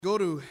Go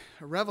to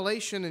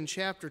Revelation in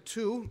chapter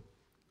 2.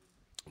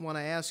 I want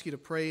to ask you to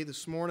pray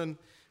this morning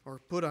or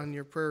put on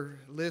your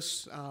prayer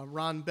list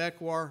Ron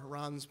Beckwar.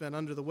 Ron's been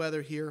under the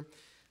weather here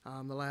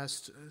the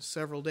last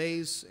several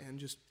days, and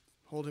just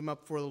hold him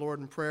up for the Lord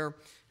in prayer.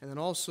 And then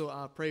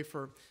also pray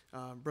for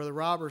Brother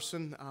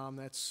Robertson.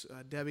 That's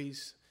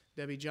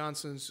Debbie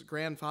Johnson's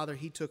grandfather.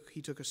 He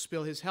took a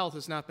spill. His health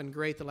has not been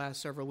great the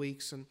last several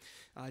weeks, and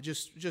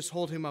just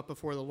hold him up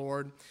before the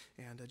Lord,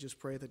 and just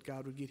pray that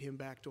God would get him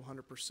back to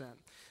 100%.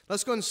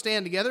 Let's go and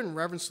stand together and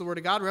reverence the Word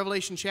of God.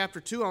 Revelation chapter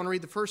 2. I want to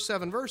read the first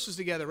 7 verses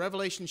together.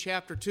 Revelation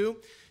chapter 2.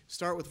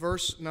 Start with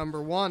verse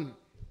number 1. The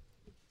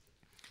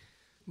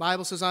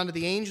Bible says, "Unto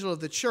the angel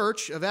of the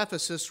church of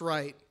Ephesus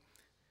write,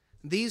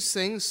 These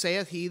things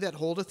saith he that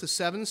holdeth the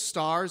 7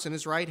 stars in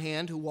his right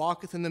hand, who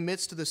walketh in the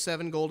midst of the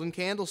 7 golden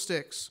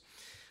candlesticks.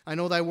 I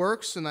know thy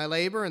works, and thy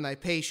labor, and thy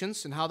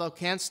patience, and how thou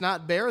canst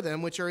not bear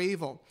them which are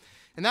evil.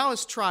 And thou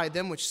hast tried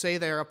them which say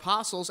they are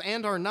apostles,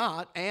 and are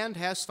not, and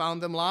hast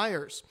found them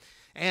liars.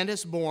 And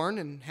hast borne,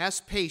 and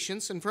hast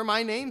patience, and for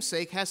my name's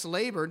sake hast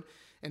labored,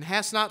 and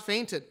hast not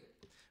fainted.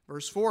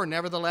 Verse 4,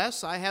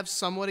 Nevertheless, I have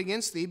somewhat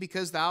against thee,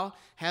 because thou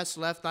hast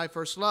left thy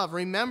first love.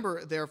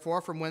 Remember,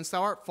 therefore, from whence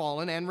thou art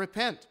fallen, and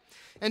repent.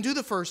 And do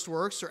the first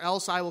works, or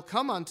else I will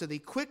come unto thee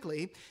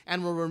quickly,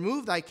 and will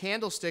remove thy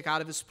candlestick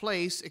out of his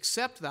place,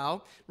 except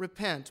thou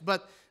repent.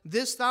 But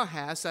this thou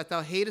hast, that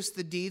thou hatest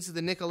the deeds of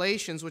the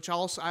Nicolaitans, which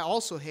I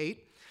also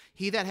hate.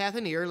 He that hath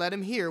an ear, let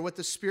him hear what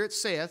the Spirit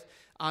saith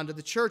unto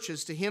the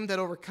churches. To him that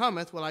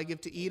overcometh will I give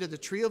to eat of the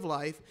tree of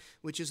life,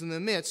 which is in the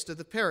midst of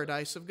the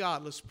paradise of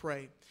God." Let's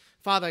pray.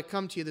 Father, I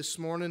come to you this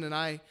morning,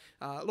 and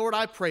Lord,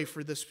 I pray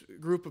for this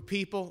group of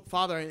people.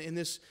 Father, in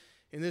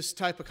this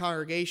type of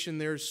congregation,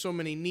 there's so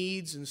many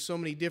needs and so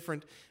many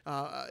different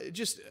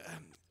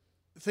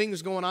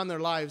things going on in their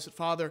lives that,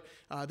 Father,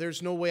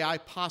 there's no way I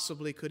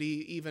possibly could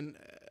even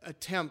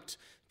attempt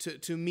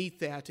to meet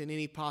that in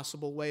any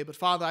possible way. But,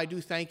 Father, I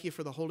do thank you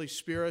for the Holy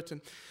Spirit.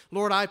 And,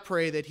 Lord, I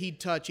pray that He'd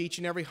touch each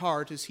and every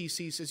heart as you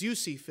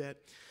see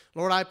fit.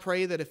 Lord, I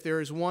pray that if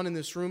there is one in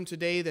this room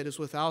today that is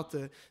without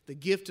the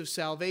gift of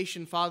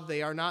salvation, Father,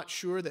 they are not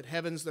sure that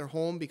heaven's their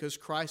home because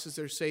Christ is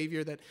their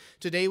Savior, that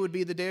today would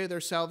be the day of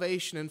their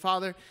salvation. And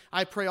Father,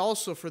 I pray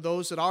also for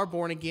those that are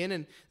born again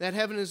and that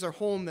heaven is their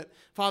home, that,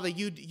 Father,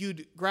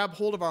 you'd grab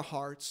hold of our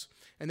hearts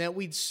and that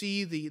we'd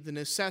see the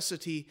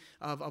necessity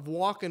of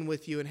walking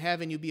with you and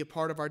having you be a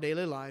part of our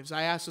daily lives.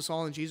 I ask this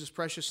all in Jesus'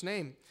 precious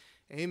name.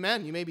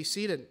 Amen. You may be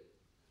seated.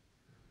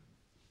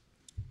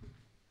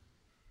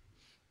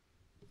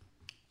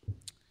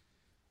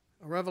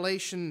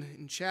 Revelation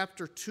in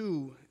chapter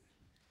 2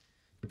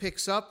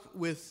 picks up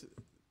with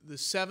the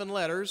 7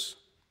 letters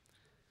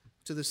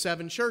to the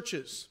 7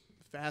 churches.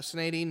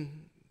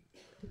 Fascinating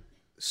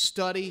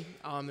study.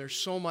 There's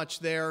so much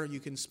there. You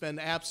can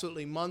spend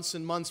absolutely months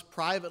and months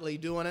privately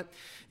doing it,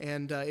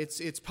 and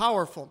it's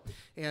powerful.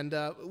 And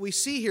we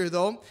see here,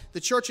 though,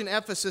 the church in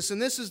Ephesus, and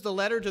this is the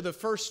letter to the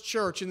first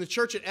church. And the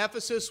church at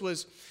Ephesus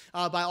was,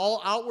 by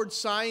all outward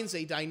signs,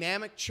 a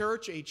dynamic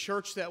church, a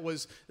church that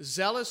was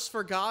zealous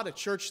for God, a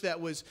church that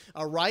was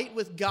right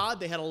with God.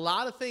 They had a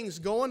lot of things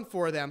going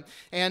for them.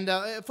 And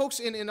folks,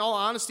 in all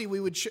honesty, we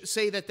would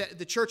say that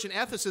the church in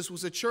Ephesus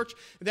was a church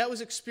that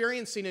was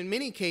experiencing, in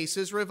many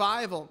cases,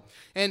 revival.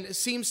 And it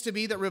seems to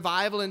be that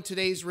revival in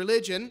today's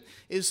religion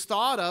is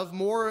thought of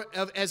more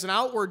as an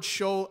outward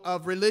show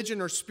of religion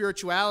or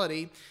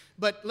spirituality.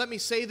 But let me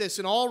say this,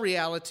 in all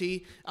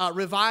reality,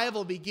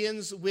 revival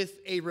begins with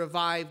a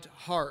revived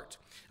heart.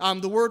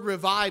 The word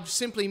revived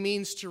simply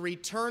means to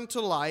return to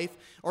life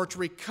or to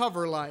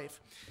recover life.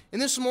 And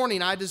this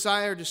morning, I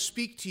desire to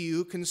speak to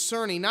you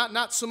concerning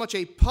not so much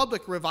a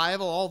public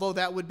revival, although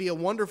that would be a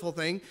wonderful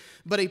thing,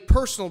 but a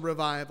personal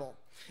revival.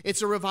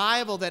 It's a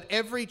revival that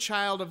every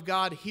child of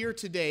God here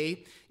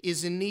today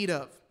is in need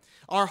of.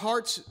 Our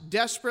hearts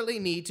desperately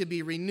need to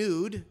be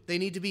renewed. They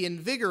need to be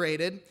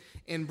invigorated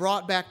and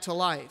brought back to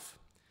life.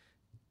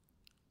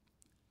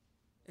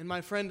 And my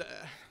friend,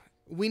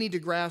 we need to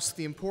grasp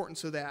the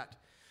importance of that.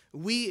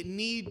 We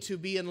need to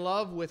be in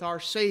love with our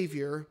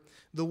Savior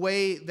the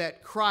way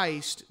that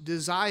Christ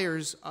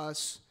desires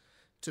us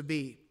to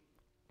be.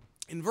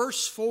 In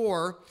verse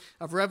 4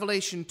 of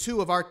Revelation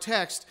 2 of our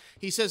text,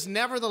 he says,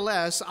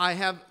 "Nevertheless, I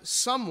have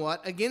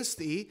somewhat against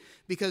thee,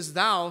 because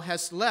thou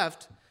hast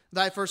left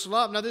thy first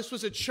love." Now, this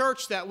was a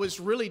church that was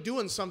really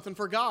doing something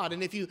for God.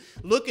 And if you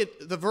look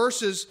at the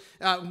verses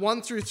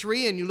 1 through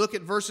 3 and you look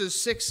at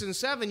verses 6 and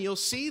 7, you'll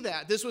see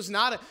that. This was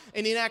not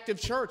an inactive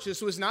church.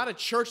 This was not a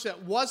church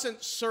that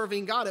wasn't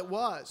serving God. It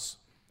was.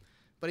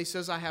 But he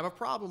says, "I have a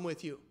problem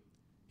with you."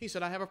 He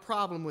said, "I have a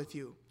problem with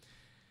you."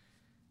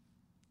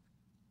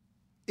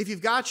 If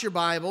you've got your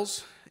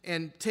Bibles,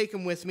 and take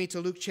them with me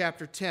to Luke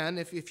chapter 10.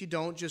 If you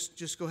don't,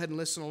 just go ahead and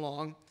listen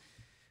along.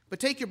 But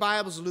take your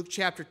Bibles to Luke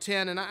chapter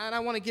 10, and I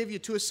want to give you,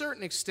 to a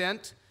certain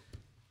extent,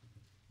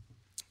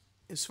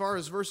 as far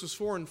as verses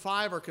 4 and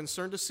 5 are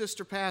concerned, a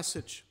sister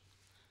passage.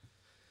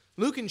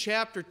 Luke in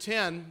chapter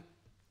 10,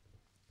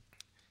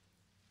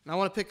 and I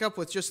want to pick up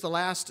with just the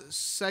last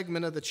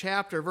segment of the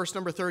chapter, verse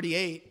number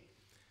 38.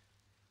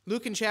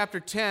 Luke in chapter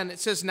 10, it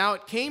says, "Now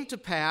it came to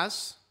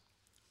pass,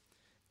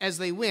 as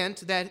they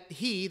went, that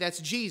he," that's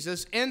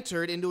Jesus,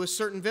 "entered into a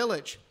certain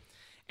village.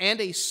 And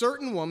a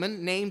certain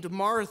woman named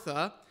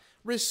Martha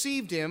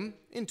received him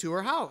into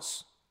her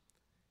house.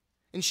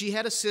 And she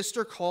had a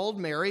sister called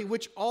Mary,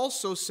 which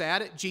also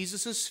sat at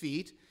Jesus'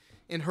 feet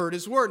and heard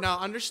his word." Now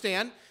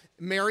understand,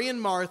 Mary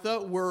and Martha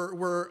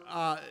were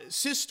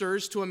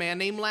sisters to a man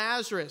named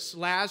Lazarus.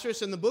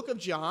 Lazarus in the book of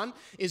John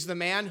is the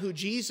man who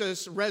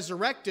Jesus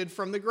resurrected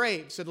from the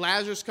grave. Said,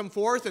 "Lazarus, come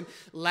forth," and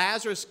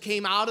Lazarus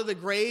came out of the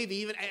grave.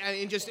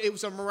 It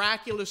was a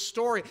miraculous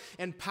story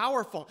and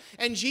powerful.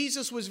 And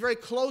Jesus was very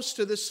close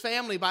to this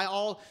family by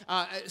all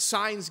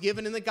signs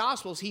given in the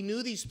Gospels. He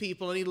knew these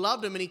people and he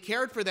loved them and he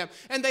cared for them.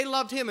 And they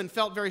loved him and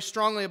felt very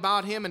strongly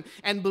about him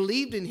and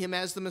believed in him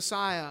as the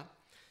Messiah.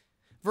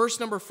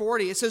 Verse number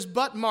 40, it says,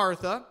 "But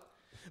Martha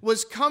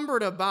was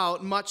cumbered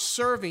about much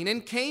serving,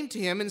 and came to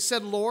him and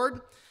said,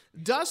 Lord,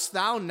 dost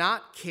thou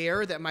not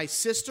care that my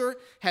sister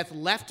hath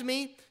left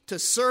me to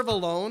serve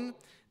alone?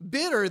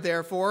 Bid her,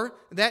 therefore,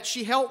 that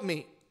she help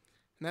me."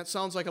 And that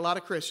sounds like a lot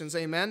of Christians,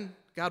 amen?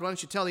 God, why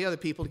don't you tell the other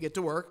people to get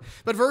to work?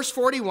 But verse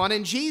 41,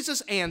 "And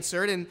Jesus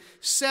answered and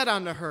said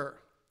unto her,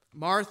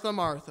 Martha,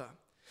 Martha,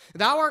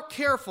 thou art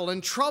careful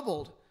and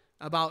troubled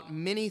about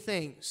many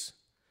things,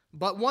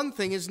 but one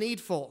thing is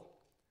needful.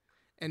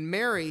 And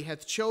Mary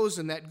hath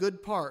chosen that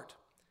good part,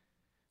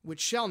 which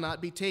shall not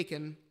be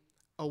taken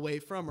away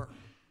from her."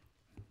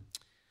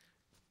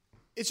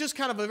 It's just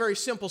kind of a very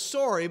simple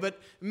story, but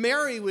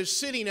Mary was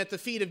sitting at the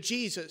feet of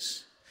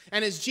Jesus.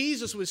 And as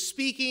Jesus was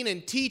speaking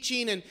and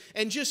teaching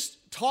and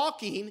just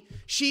talking,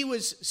 she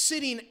was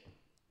sitting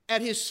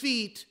at his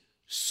feet,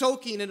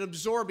 soaking and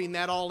absorbing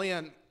that all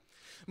in.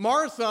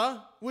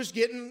 Martha was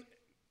getting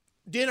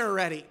dinner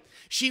ready.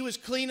 She was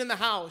cleaning the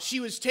house. She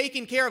was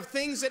taking care of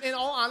things that, in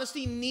all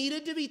honesty,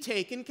 needed to be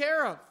taken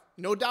care of.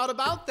 No doubt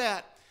about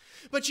that.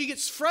 But she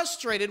gets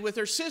frustrated with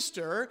her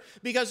sister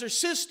because her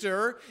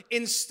sister,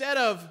 instead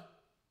of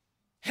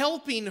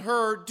helping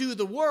her do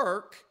the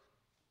work,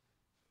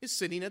 is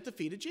sitting at the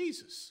feet of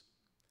Jesus.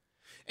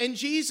 And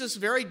Jesus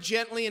very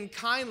gently and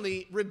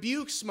kindly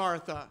rebukes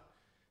Martha.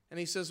 And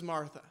he says,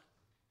 "Martha,"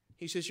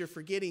 he says, "you're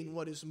forgetting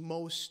what is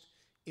most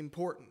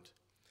important."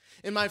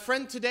 And my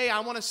friend, today I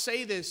want to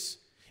say this.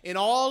 In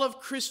all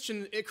of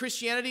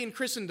Christianity and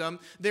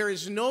Christendom, there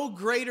is no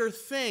greater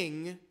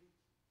thing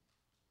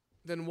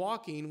than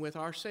walking with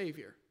our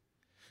Savior.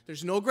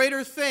 There's no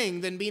greater thing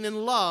than being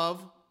in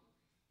love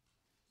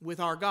with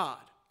our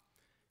God.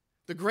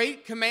 The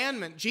great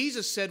commandment,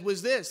 Jesus said,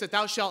 was this, that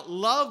thou shalt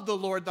love the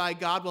Lord thy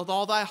God with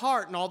all thy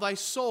heart and all thy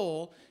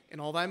soul and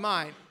all thy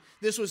mind.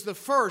 This was the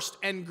first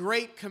and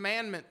great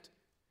commandment.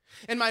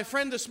 And my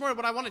friend, this morning,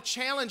 what I want to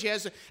challenge you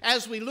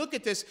as we look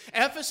at this,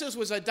 Ephesus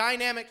was a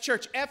dynamic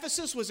church.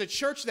 Ephesus was a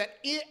church that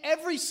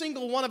every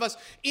single one of us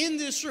in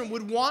this room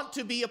would want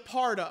to be a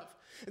part of.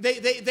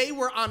 They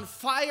were on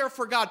fire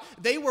for God.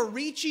 They were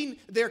reaching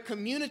their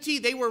community.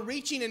 They were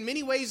reaching, in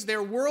many ways,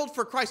 their world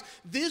for Christ.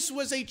 This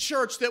was a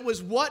church that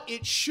was what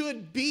it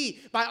should be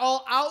by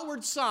all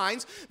outward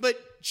signs.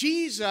 But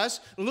Jesus,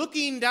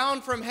 looking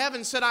down from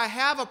heaven, said, "I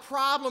have a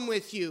problem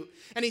with you."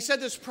 And he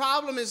said, this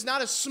problem is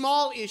not a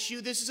small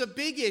issue. This is a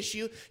big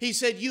issue. He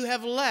said, "You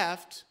have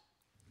left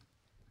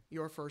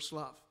your first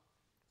love."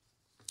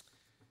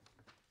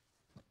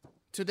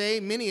 Today,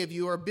 many of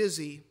you are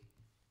busy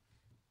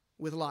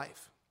with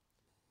life.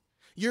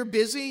 You're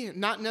busy,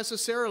 not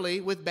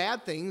necessarily with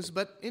bad things,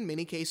 but in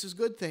many cases,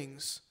 good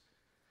things.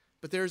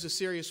 But there's a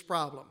serious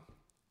problem.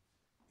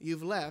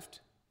 You've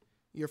left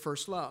your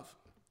first love.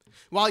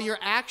 While your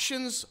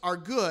actions are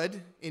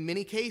good, in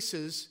many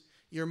cases,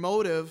 your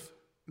motive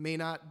may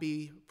not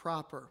be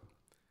proper.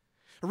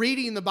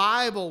 Reading the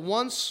Bible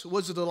once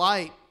was a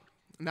delight,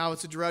 now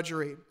it's a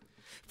drudgery.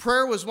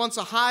 Prayer was once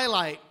a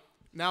highlight,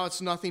 now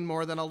it's nothing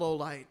more than a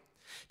lowlight.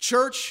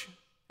 Church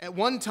at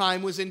one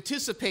time was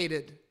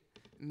anticipated,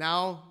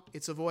 now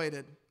it's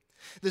avoided.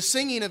 The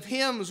singing of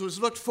hymns was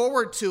looked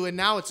forward to, and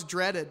now it's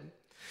dreaded.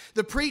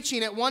 The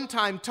preaching at one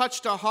time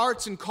touched our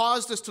hearts and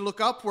caused us to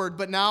look upward,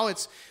 but now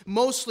it's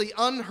mostly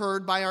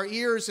unheard by our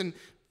ears and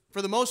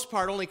for the most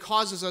part only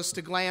causes us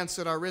to glance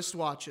at our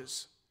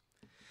wristwatches.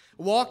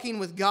 Walking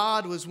with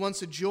God was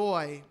once a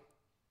joy,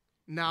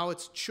 now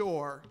it's a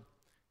chore,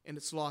 and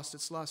it's lost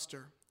its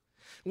luster.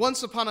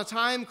 Once upon a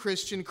time,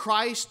 Christian,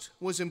 Christ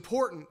was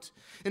important.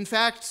 In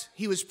fact,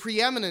 he was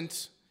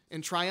preeminent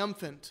and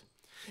triumphant.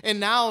 And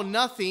now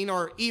nothing,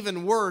 or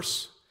even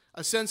worse,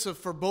 a sense of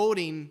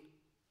foreboding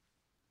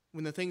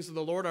when the things of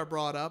the Lord are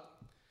brought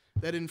up,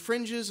 that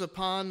infringes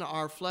upon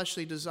our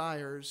fleshly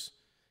desires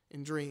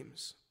and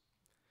dreams.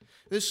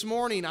 This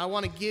morning, I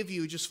want to give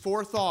you just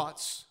 4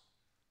 thoughts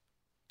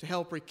to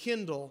help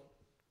rekindle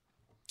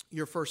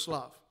your first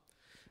love.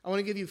 I want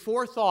to give you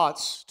 4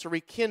 thoughts to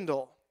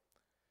rekindle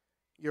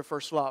your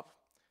first love.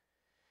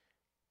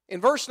 In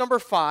verse number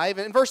 4,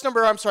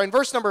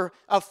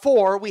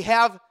 we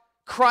have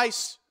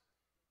Christ's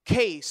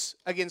case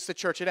against the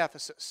church at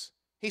Ephesus.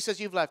 He says,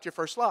 "You've left your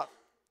first love."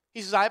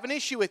 He says, "I have an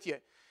issue with you."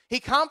 He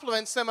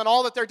compliments them on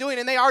all that they're doing,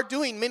 and they are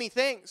doing many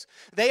things.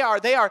 They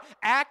are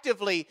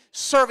actively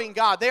serving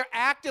God. They're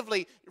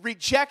actively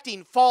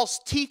rejecting false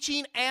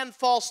teaching and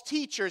false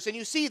teachers, and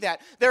you see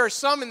that. There are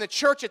some in the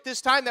church at this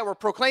time that were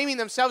proclaiming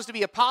themselves to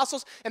be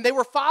apostles, and they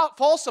were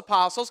false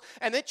apostles,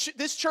 and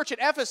this church at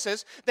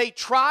Ephesus, they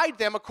tried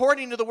them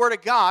according to the Word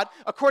of God,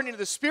 according to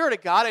the Spirit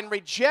of God, and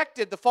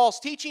rejected the false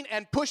teaching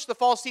and pushed the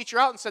false teacher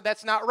out and said,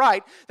 that's not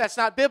right, that's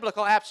not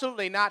biblical,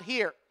 absolutely not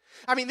here.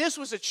 I mean, this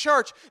was a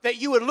church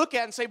that you would look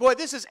at and say, boy,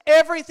 this is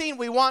everything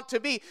we want to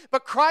be.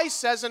 But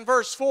Christ says in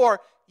verse 4,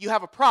 you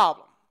have a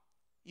problem.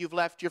 You've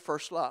left your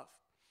first love.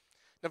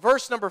 Now,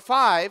 verse number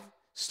 5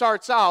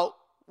 starts out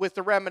with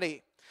the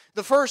remedy.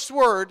 The first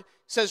word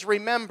says,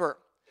 remember.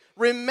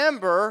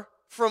 Remember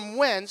from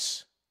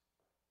whence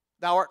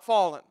thou art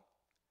fallen.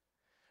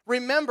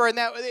 Remember, and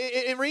that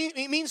it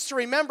means to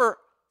remember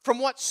from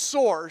what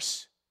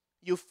source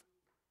you've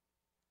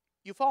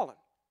fallen.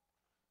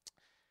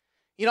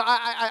 You know,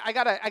 I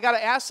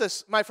gotta ask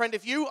this, my friend.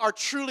 If you are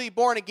truly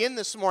born again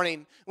this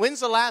morning, when's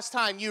the last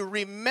time you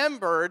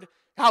remembered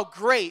how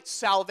great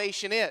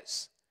salvation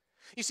is?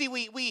 You see,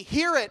 we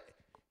hear it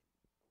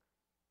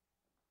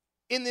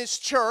in this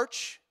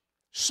church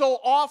so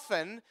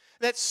often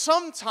that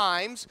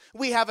sometimes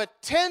we have a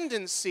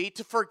tendency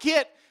to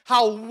forget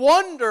how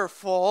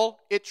wonderful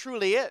it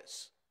truly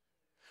is.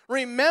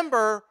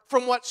 Remember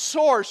from what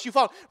source you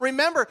followed.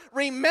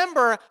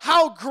 Remember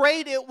how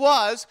great it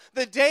was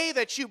the day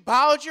that you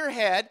bowed your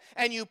head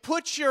and you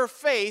put your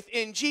faith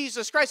in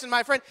Jesus Christ. And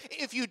my friend,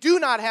 if you do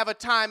not have a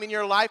time in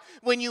your life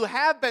when you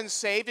have been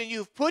saved and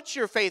you've put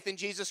your faith in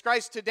Jesus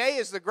Christ, today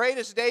is the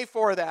greatest day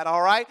for that,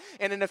 all right?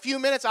 And in a few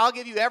minutes, I'll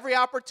give you every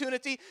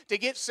opportunity to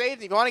get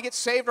saved. If you want to get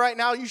saved right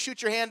now, you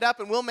shoot your hand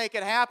up and we'll make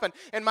it happen.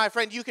 And my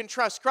friend, you can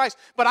trust Christ.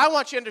 But I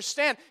want you to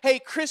understand, hey,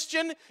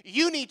 Christian,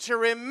 you need to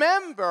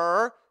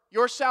remember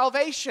your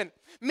salvation.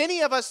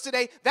 Many of us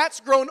today, that's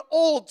grown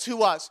old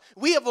to us.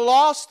 We have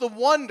lost the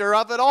wonder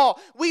of it all.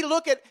 We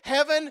look at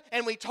heaven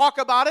and we talk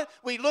about it.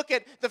 We look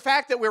at the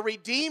fact that we're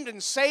redeemed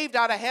and saved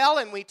out of hell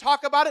and we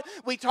talk about it.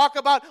 We talk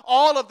about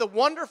all of the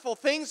wonderful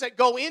things that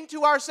go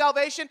into our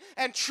salvation.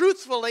 And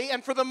truthfully,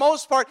 and for the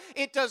most part,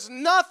 it does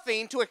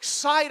nothing to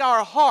excite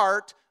our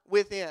heart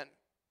within.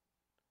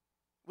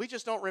 We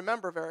just don't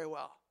remember very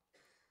well.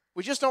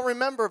 We just don't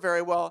remember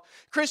very well.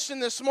 Christian,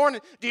 this morning,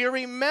 do you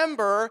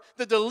remember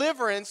the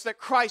deliverance that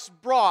Christ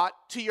brought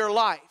to your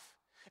life?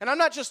 And I'm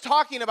not just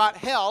talking about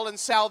hell and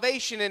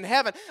salvation in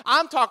heaven.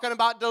 I'm talking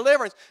about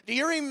deliverance. Do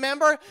you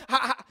remember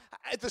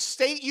the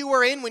state you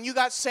were in when you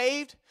got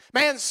saved?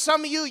 Man,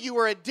 some of you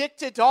were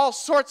addicted to all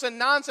sorts of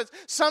nonsense.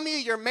 Some of you,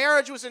 your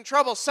marriage was in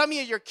trouble. Some of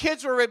you, your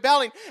kids were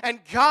rebelling. And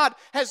God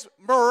has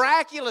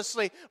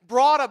miraculously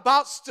brought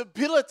about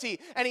stability.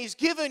 And He's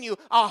given you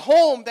a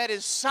home that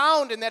is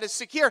sound and that is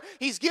secure.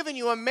 He's given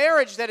you a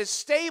marriage that is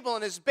stable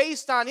and is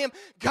based on Him.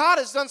 God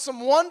has done some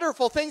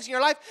wonderful things in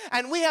your life.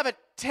 And we have a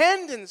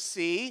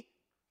tendency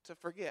to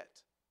forget.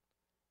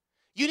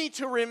 You need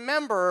to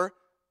remember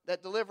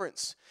that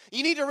deliverance.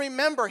 You need to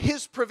remember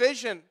His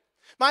provision.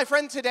 My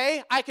friend,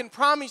 today, I can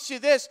promise you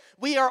this,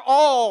 we are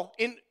all,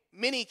 in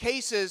many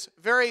cases,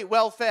 very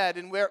well fed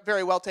and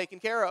very well taken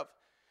care of.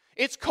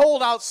 It's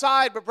cold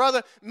outside, but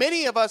brother,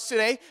 many of us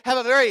today have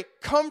a very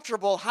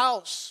comfortable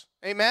house.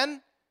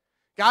 Amen?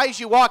 Guys,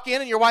 you walk in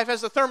and your wife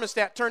has the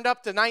thermostat turned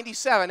up to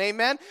 97.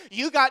 Amen?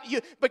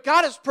 But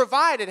God has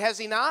provided, has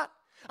He not?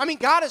 I mean,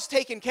 God has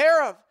taken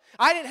care of.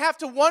 I didn't have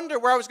to wonder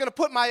where I was going to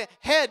put my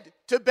head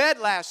to bed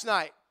last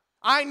night.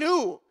 I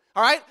knew.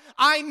 All right?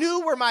 I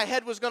knew where my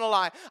head was going to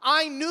lie.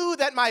 I knew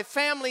that my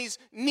family's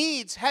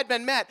needs had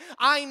been met.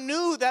 I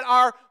knew that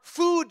our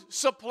food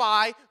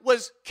supply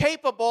was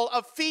capable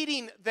of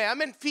feeding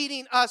them and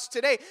feeding us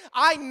today.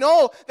 I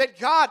know that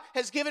God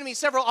has given me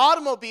several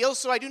automobiles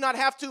so I do not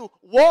have to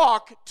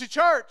walk to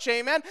church.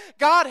 Amen?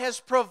 God has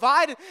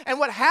provided. And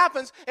what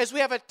happens is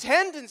we have a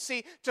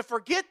tendency to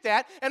forget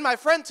that. And my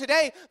friend,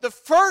 today, the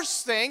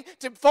first thing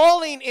to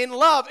falling in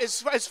love,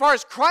 as far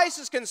as Christ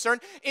is concerned,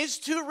 is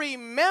to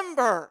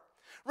remember.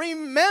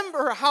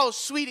 Remember how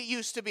sweet it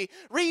used to be.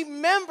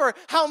 Remember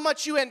how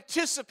much you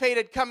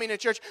anticipated coming to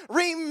church.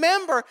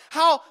 Remember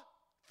how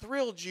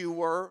thrilled you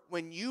were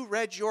when you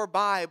read your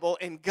Bible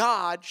and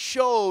God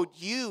showed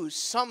you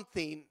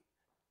something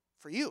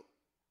for you.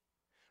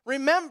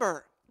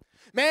 Remember.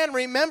 Man,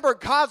 remember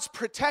God's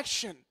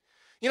protection.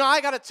 You know,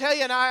 I got to tell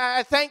you, and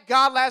I thank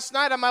God last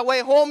night on my way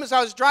home as I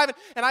was driving,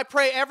 and I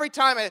pray every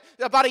time.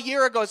 About a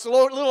year ago, it's a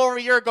little over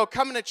a year ago,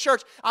 coming to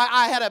church,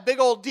 I had a big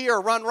old deer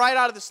run right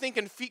out of the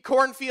stinking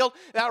cornfield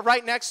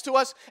right next to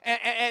us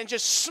and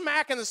just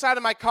smack in the side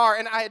of my car,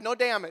 and I had no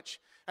damage.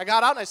 I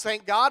got out and I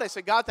thanked God. I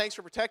said, God, thanks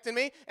for protecting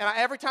me. And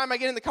every time I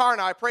get in the car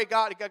now, I pray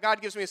God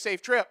gives me a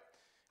safe trip.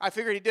 I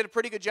figured He did a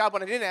pretty good job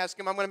when I didn't ask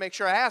Him. I'm going to make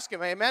sure I ask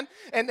Him, amen?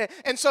 And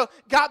so,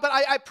 God, but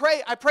I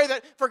pray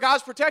that for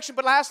God's protection.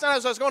 But last night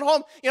as I was going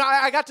home, you know,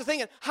 I got to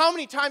thinking, how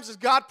many times has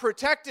God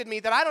protected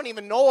me that I don't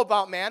even know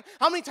about, man?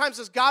 How many times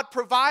has God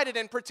provided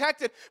and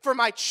protected for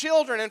my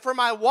children and for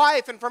my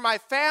wife and for my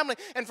family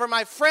and for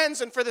my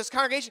friends and for this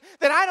congregation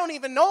that I don't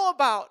even know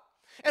about?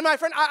 And my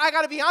friend, I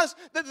got to be honest,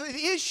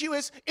 the issue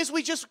is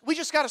we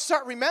just got to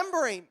start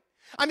remembering.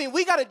 I mean,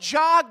 we got to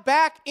jog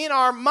back in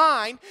our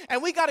mind,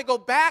 and we got to go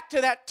back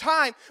to that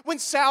time when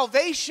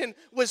salvation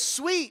was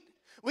sweet.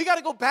 We got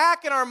to go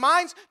back in our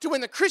minds to when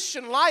the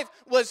Christian life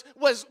was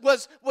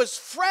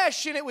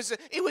fresh, and it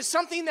was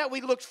something that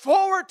we looked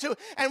forward to,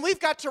 and we've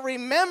got to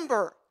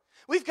remember.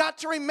 We've got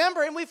to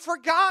remember, and we've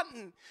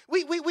forgotten.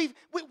 Why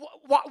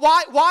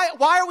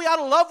are we out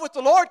of love with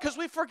the Lord? Because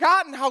we've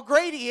forgotten how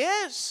great He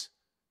is.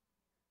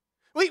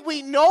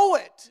 We know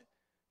it.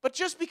 But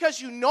just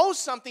because you know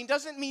something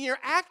doesn't mean you're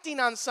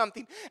acting on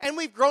something. And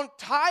we've grown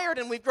tired,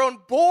 and we've grown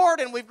bored,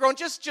 and we've grown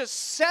just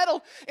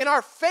settled in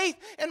our faith.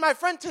 And my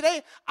friend,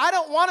 today, I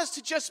don't want us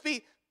to just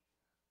be,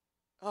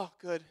 oh,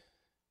 good.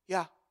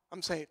 Yeah,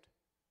 I'm saved.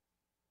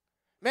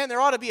 Man,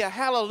 there ought to be a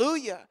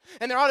hallelujah,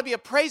 and there ought to be a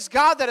praise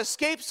God that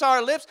escapes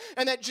our lips,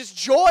 and that just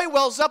joy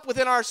wells up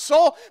within our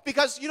soul,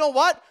 because you know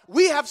what?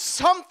 We have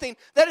something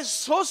that is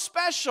so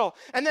special,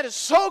 and that is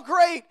so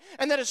great,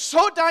 and that is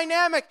so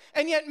dynamic,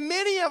 and yet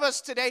many of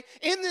us today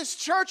in this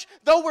church,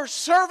 though we're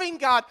serving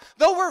God,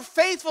 though we're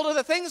faithful to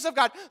the things of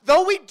God,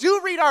 though we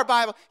do read our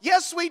Bible,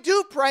 yes, we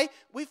do pray,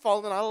 we've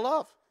fallen out of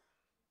love.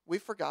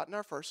 We've forgotten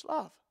our first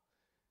love.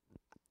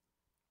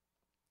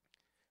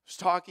 I was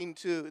talking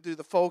to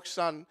the folks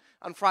on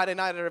Friday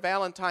night at our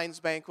Valentine's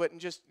banquet, and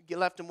just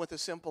left them with a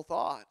simple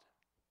thought.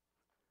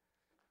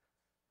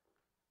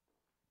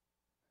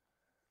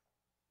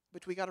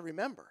 But we got to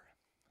remember.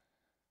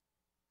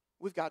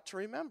 We've got to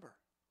remember.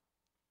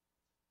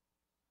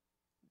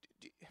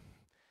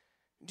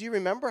 Do you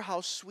remember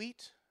how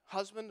sweet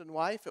husband and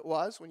wife it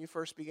was when you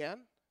first began?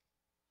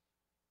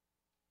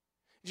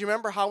 Do you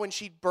remember how when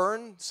she'd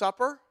burn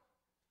supper,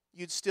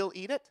 you'd still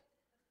eat it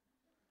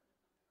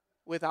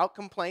without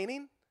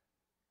complaining?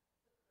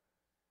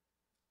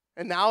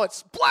 And now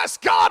it's, bless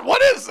God,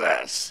 what is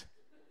this?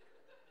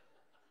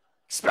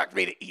 Expect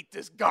me to eat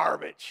this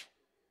garbage.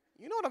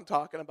 You know what I'm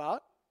talking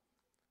about.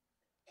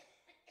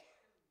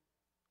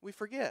 We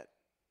forget.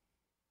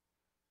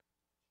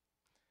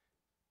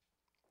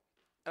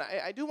 And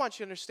I do want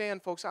you to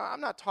understand, folks,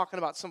 I'm not talking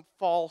about some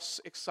false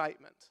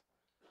excitement.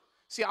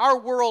 See, our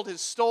world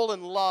has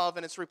stolen love,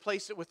 and it's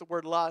replaced it with the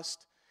word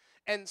lust.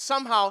 And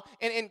somehow,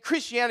 and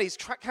Christianity's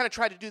kind of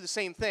tried to do the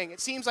same thing.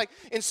 It seems like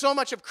in so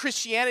much of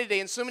Christianity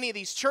today, in so many of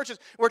these churches,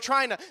 we're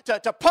trying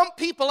to pump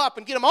people up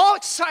and get them all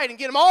excited and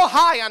get them all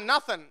high on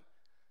nothing.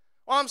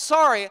 Well, I'm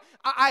sorry.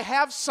 I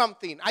have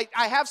something.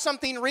 I have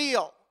something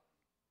real.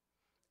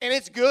 And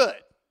it's good.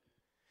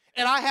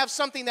 And I have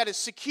something that is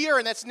secure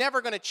and that's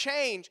never going to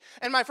change.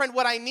 And my friend,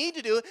 what I need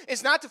to do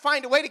is not to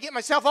find a way to get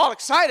myself all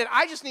excited.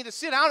 I just need to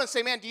sit down and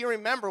say, man, do you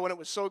remember when it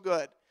was so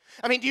good?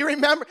 I mean, do you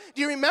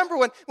remember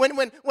when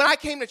I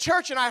came to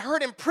church and I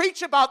heard him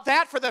preach about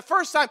that for the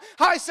first time,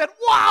 how I said,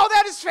 wow,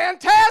 that is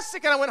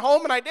fantastic, and I went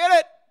home and I did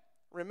it?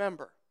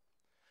 Remember.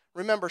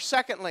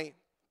 Secondly,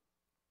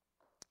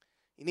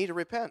 you need to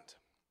repent.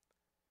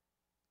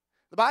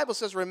 The Bible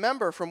says,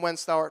 remember from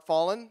whence thou art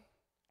fallen,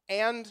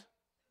 and,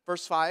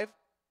 verse 5,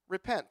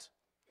 repent.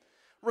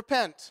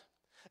 Repent.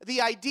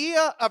 The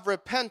idea of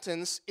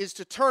repentance is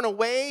to turn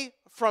away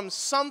from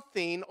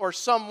something or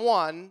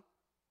someone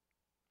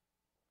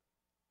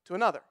to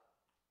another.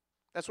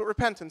 That's what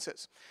repentance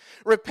is.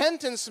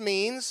 Repentance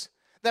means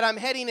that I'm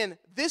heading in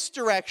this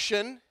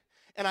direction,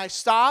 and I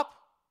stop,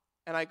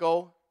 and I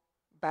go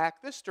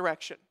back this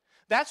direction.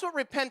 That's what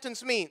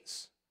repentance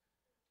means.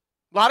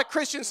 A lot of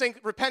Christians think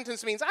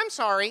repentance means, I'm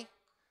sorry.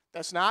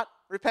 That's not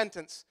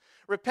repentance.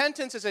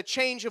 Repentance is a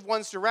change of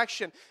one's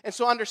direction. And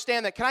so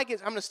understand that. I'm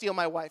going to steal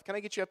my wife. Can I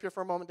get you up here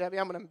for a moment, Debbie?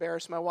 I'm going to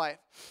embarrass my wife.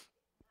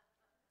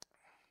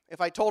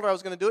 If I told her I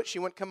was going to do it, she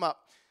wouldn't come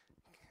up.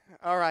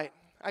 All right.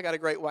 I got a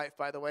great wife,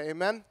 by the way.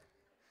 Amen?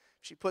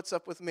 She puts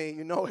up with me.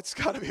 You know it's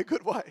got to be a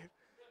good wife.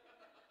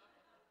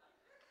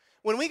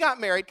 When we got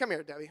married, come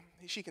here, Debbie.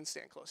 She can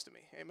stand close to me.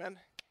 Amen?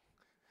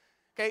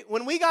 Okay,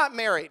 when we got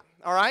married,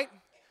 all right,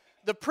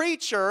 the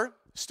preacher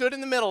stood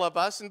in the middle of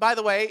us. And by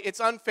the way,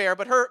 it's unfair,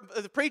 but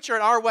the preacher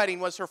at our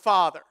wedding was her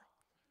father.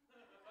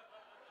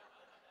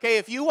 Okay,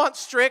 if you want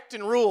strict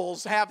and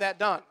rules, have that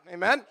done.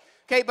 Amen?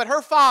 Okay, but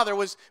her father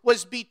was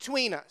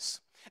between us.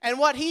 And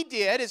what he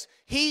did is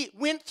he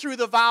went through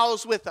the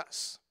vows with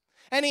us.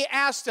 And he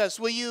asked us,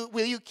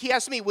 he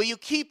asked me, will you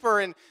keep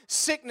her in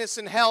sickness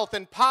and health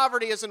and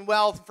poverty as in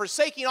wealth,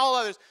 forsaking all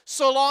others,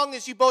 so long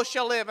as you both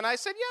shall live? And I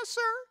said, yes,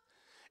 sir.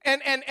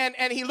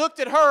 And he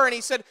looked at her and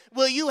he said,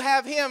 will you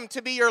have him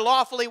to be your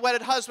lawfully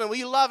wedded husband? Will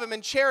you love him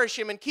and cherish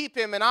him and keep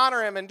him and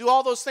honor him and do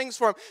all those things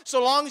for him,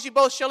 so long as you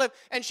both shall live?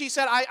 And she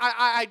said,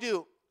 I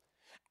do.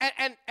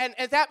 And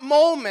at that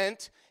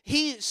moment,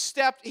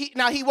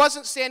 now he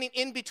wasn't standing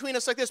in between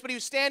us like this, but he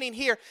was standing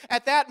here.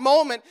 At that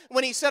moment,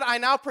 when he said, I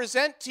now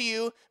present to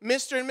you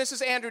Mr. and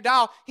Mrs. Andrew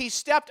Dow, he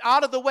stepped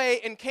out of the way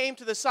and came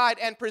to the side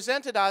and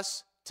presented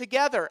us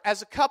together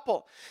as a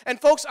couple.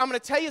 And folks, I'm going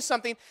to tell you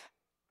something.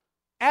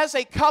 As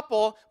a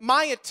couple,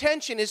 my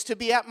attention is to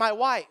be at my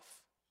wife.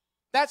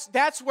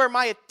 That's where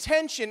my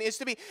attention is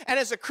to be. And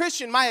as a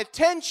Christian, my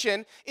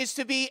attention is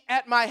to be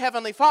at my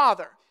Heavenly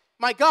Father.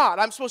 my God.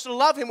 I'm supposed to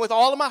love him with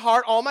all of my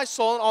heart, all my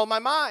soul, and all my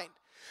mind.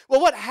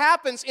 Well, what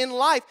happens in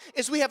life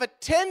is we have a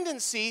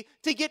tendency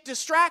to get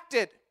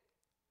distracted.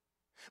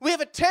 We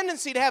have a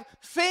tendency to have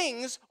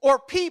things or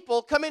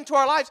people come into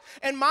our lives.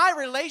 And my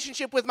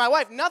relationship with my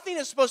wife, nothing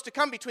is supposed to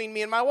come between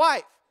me and my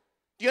wife.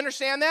 Do you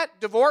understand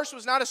that? Divorce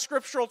was not a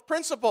scriptural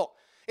principle.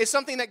 It's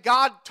something that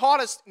God taught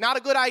us, not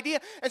a good idea.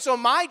 And so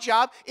my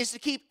job is to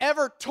keep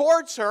ever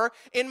towards her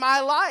in my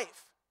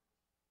life.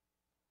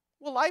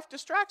 Well, life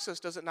distracts us,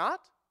 does it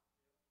not?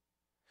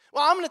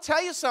 Well, I'm going to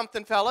tell you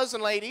something, fellas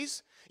and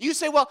ladies. You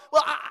say,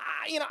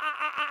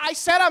 I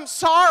said I'm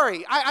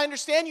sorry. I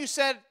understand you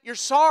said you're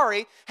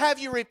sorry. Have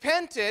you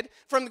repented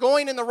from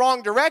going in the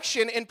wrong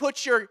direction and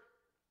put your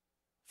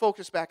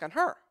focus back on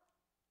her?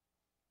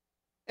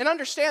 And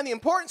understand the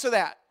importance of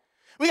that.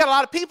 We got a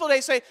lot of people,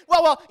 they say,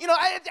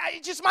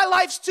 just my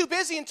life's too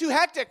busy and too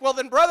hectic. Well,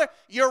 then, brother,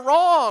 you're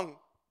wrong.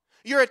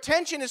 Your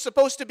attention is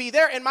supposed to be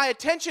there, and my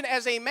attention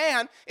as a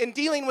man in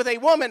dealing with a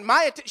woman,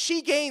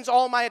 she gains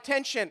all my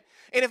attention.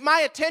 And if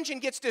my attention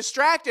gets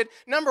distracted,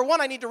 number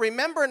one, I need to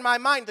remember in my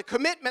mind the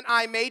commitment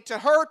I made to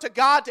her, to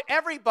God, to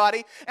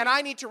everybody, and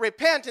I need to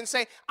repent and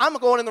say, I'm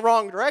going in the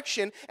wrong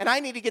direction, and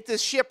I need to get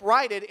this ship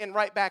righted and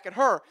right back at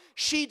her.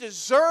 She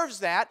deserves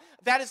that.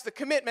 That is the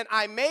commitment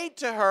I made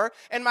to her.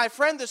 And my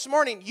friend, this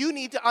morning, you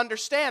need to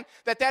understand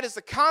that that is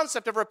the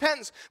concept of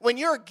repentance. When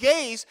your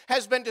gaze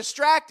has been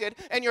distracted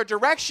and your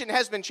direction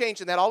has been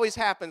changed, and that always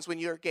happens when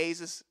your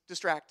gaze is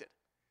distracted.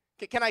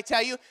 Can I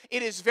tell you,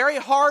 it is very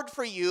hard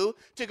for you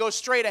to go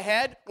straight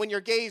ahead when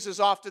your gaze is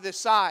off to this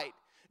side.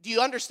 Do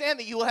you understand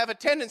that you will have a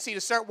tendency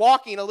to start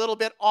walking a little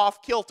bit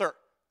off kilter?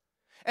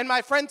 And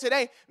my friend,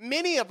 today,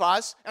 many of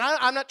us, and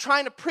I'm not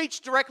trying to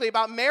preach directly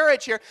about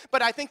marriage here,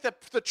 but I think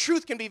that the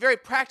truth can be very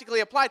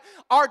practically applied.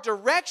 Our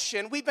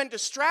direction, we've been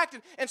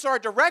distracted, and so our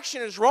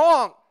direction is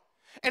wrong.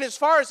 And as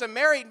far as a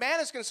married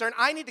man is concerned,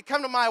 I need to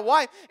come to my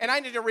wife, and I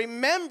need to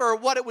remember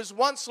what it was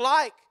once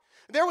like.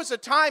 There was a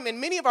time in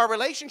many of our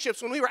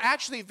relationships when we were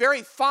actually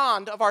very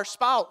fond of our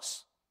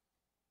spouse.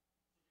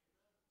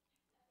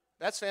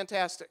 That's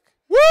fantastic.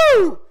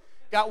 Woo!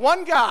 Got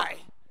one guy.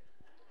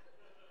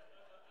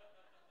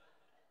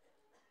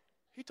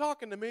 He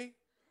talking to me?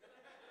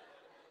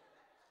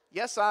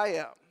 Yes, I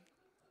am.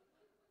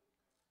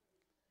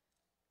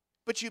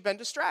 But you've been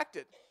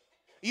distracted.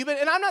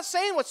 And I'm not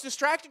saying what's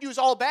distracted you is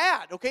all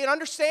bad, okay? And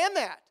understand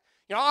that.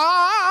 You know,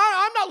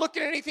 I'm not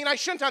looking at anything I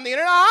shouldn't on the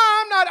internet.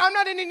 I'm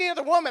not in any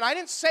other woman. I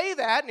didn't say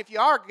that. And if you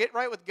are, get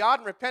right with God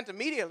and repent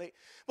immediately.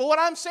 But what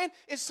I'm saying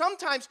is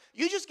sometimes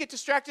you just get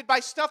distracted by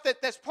stuff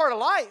that's part of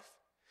life.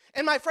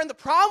 And my friend, the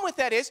problem with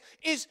that is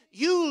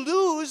you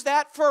lose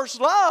that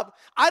first love.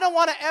 I don't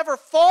want to ever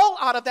fall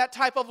out of that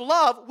type of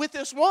love with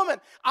this woman.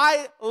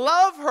 I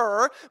love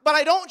her, but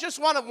I don't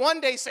just want to one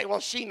day say,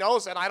 well, she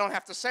knows it. I don't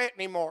have to say it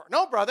anymore.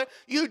 No, brother,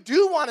 you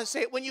do want to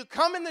say it. When you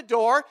come in the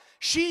door,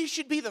 she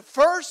should be the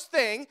first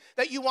thing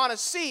that you want to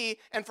see,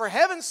 and for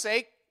heaven's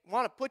sake,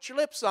 want to put your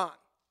lips on.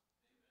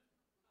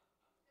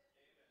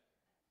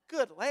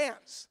 Good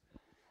lands.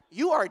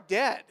 You are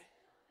dead.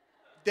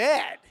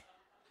 Dead.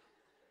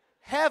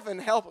 Heaven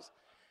help us.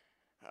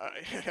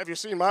 Have you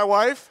seen my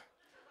wife?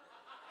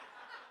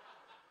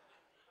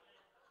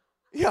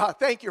 Yeah,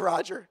 thank you,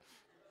 Roger.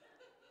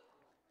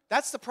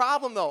 That's the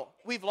problem, though.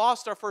 We've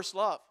lost our first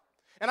love.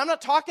 And I'm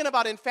not talking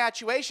about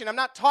infatuation. I'm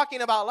not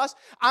talking about lust.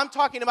 I'm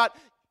talking about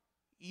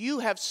you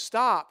have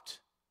stopped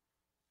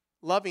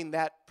loving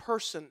that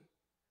person.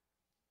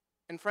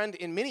 And friend,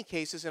 in many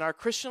cases in our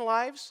Christian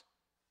lives,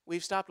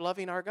 we've stopped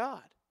loving our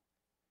God.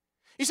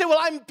 You say, well,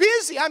 I'm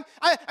busy.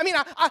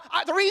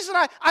 The reason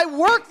I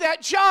work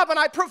that job and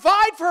I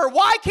provide for her,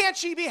 why can't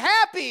she be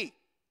happy?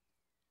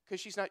 Because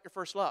she's not your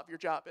first love. Your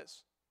job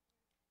is.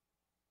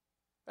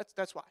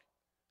 That's why.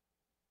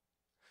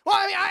 Well,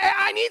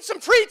 I need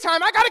some free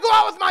time. I got to go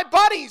out with my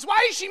buddies.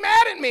 Why is she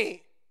mad at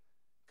me?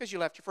 Because you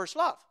left your first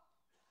love.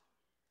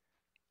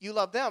 You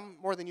love them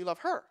more than you love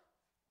her.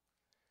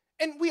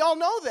 And we all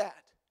know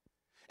that.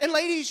 And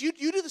ladies, you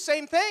do the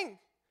same thing.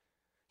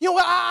 You know,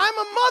 well, I'm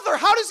a mother.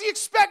 How does he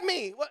expect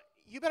me? Well,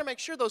 you better make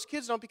sure those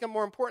kids don't become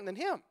more important than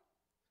him.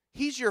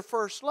 He's your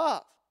first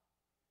love.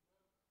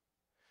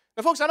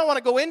 Now, folks, I don't want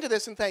to go into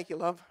this, and thank you,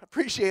 love. I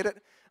appreciate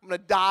it. I'm going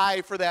to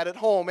die for that at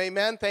home.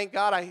 Amen. Thank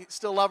God I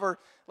still love her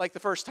like the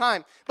first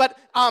time. But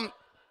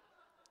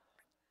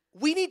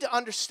we need to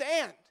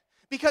understand,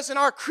 because in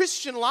our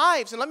Christian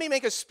lives, and let me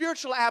make a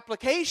spiritual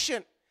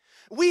application,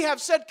 we have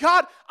said,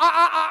 God,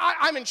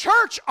 I'm in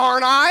church,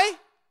 aren't I?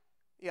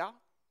 Yeah.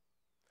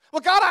 Well,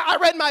 God, I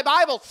read my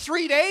Bible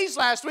 3 days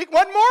last week.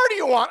 What more do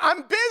you want?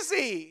 I'm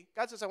busy.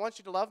 God says, I want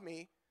you to love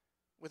me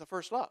with a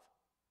first love.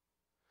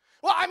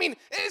 Well,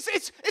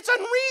 it's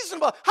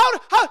unreasonable.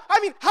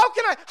 How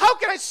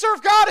can I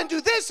serve God and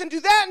do this and do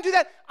that and do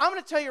that? I'm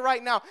going to tell you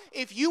right now,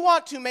 if you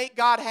want to make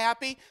God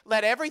happy,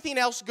 let everything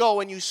else go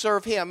and you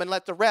serve Him, and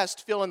let the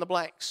rest fill in the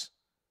blanks.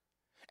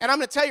 And I'm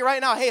going to tell you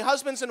right now, hey,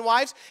 husbands and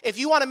wives, if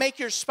you want to make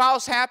your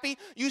spouse happy,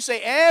 you say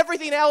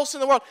everything else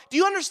in the world. Do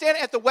you understand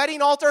at the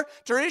wedding altar,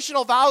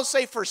 traditional vows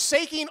say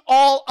forsaking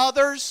all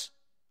others?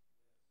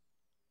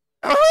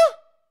 Huh?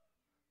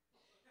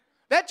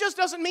 That just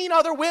doesn't mean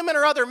other women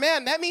or other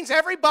men. That means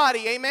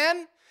everybody,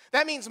 amen?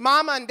 That means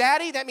mama and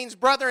daddy. That means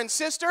brother and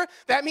sister.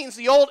 That means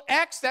the old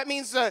ex. That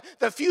means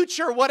the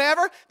future,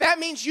 whatever. That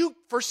means you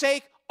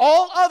forsake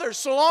all others,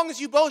 so long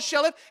as you both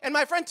shall live. And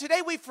my friend,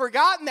 today we've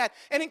forgotten that.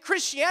 And in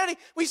Christianity,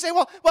 we say,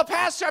 well,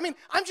 Pastor,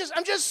 I'm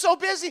just so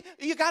busy.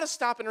 You got to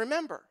stop and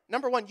remember.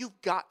 Number one,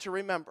 you've got to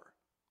remember.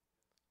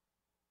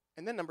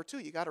 And then number two,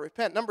 you got to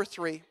repent. Number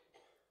three,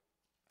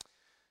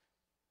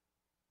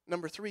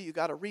 you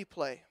got to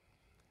replay.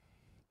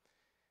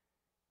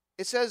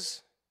 It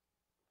says,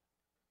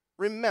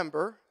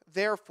 remember,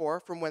 therefore,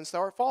 from whence thou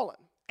art fallen,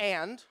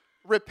 and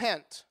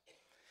repent,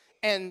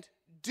 and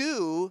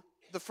do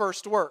the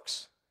first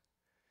works.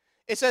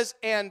 It says,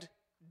 and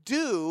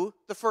do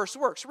the first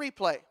works.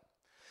 Replay.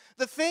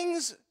 The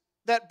things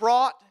that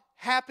brought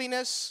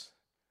happiness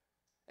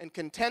and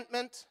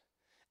contentment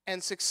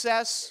and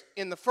success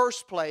in the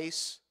first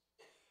place,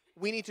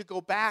 we need to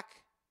go back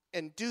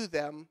and do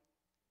them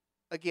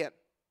again.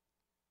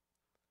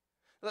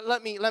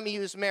 Let me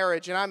use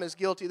marriage, and I'm as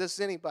guilty of this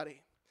as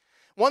anybody.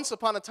 Once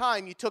upon a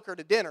time, you took her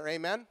to dinner,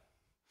 amen?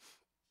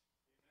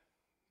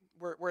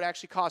 Where it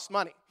actually cost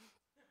money.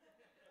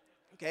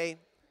 Okay?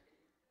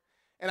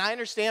 And I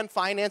understand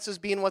finances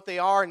being what they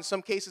are. In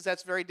some cases,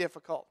 that's very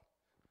difficult.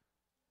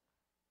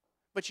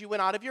 But you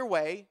went out of your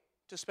way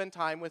to spend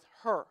time with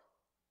her.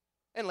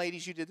 And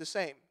ladies, you did the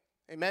same.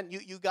 Amen?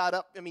 You got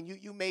up,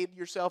 you made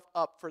yourself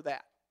up for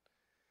that.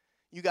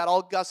 You got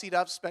all gussied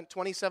up, spent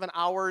 27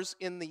 hours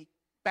in the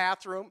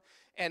bathroom,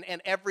 and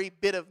every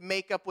bit of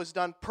makeup was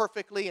done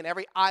perfectly, and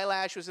every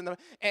eyelash was in the...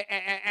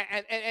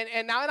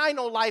 And now, and I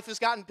know life has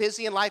gotten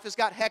busy, and life has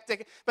got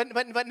hectic, but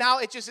now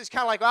it's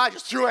kind of like, I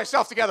just threw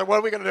myself together. What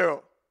are we going to do?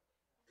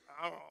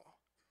 Oh.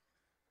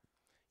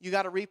 You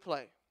got to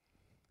replay.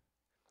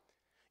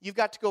 You've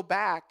got to go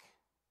back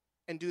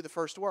and do the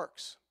first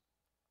works.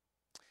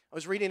 I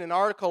was reading an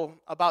article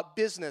about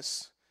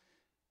business.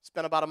 It's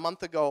been about a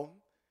month ago,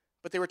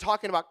 but they were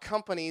talking about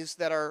companies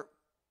that are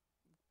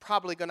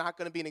probably not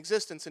going to be in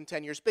existence in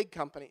 10 years, big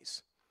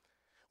companies.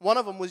 One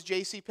of them was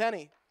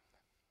JCPenney.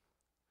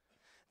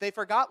 They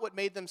forgot what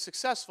made them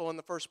successful in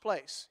the first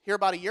place. Here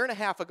about a year and a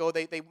half ago,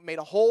 they made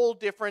a whole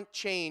different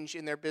change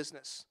in their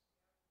business.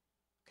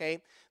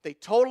 Okay? They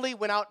totally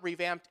went out and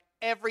revamped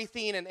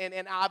everything,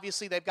 and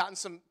obviously they've gotten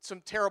some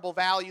terrible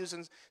values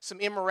and some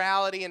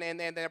immorality, and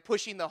they're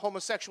pushing the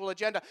homosexual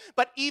agenda.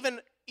 But even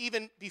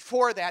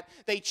before that,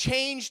 they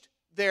changed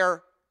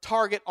their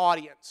target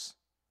audience.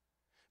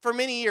 For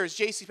many years,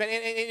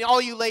 JCPenney, and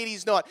all you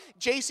ladies know it,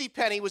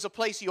 JCPenney was a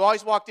place you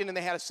always walked in and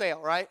they had a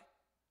sale, right?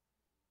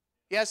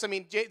 Yes,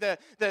 the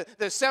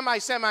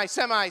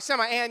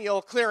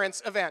semi-annual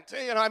clearance event,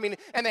 and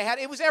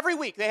it was every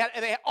week.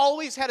 They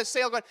always had a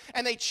sale going,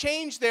 and they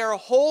changed their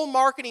whole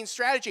marketing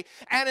strategy.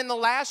 And in the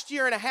last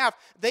year and a half,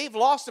 they've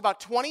lost about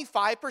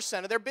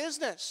 25% of their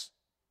business.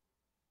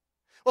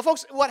 Well,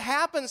 folks, what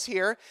happens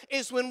here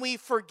is when we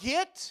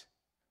forget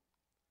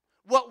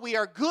what we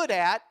are good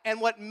at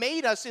and what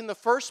made us in the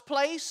first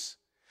place,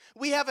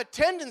 we have a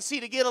tendency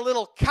to get a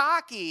little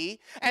cocky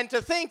and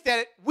to think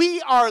that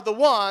we are the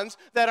ones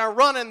that are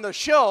running the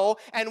show,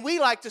 and we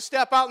like to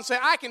step out and say,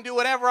 I can do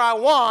whatever I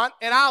want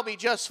and I'll be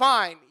just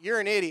fine. You're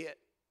an idiot.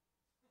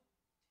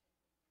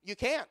 You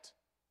can't.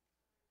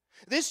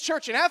 This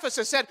church in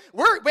Ephesus said,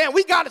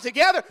 we got it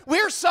together.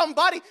 We're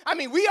somebody.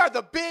 We are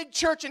the big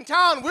church in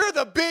town. We're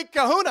the big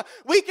kahuna.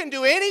 We can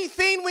do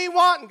anything we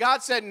want. And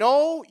God said,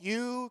 no,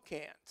 you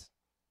can't.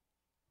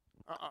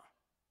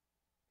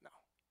 No.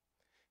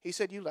 He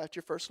said, you left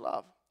your first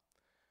love.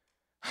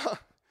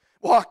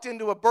 Walked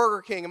into a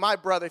Burger King, and my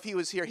brother, if he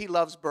was here, he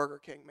loves Burger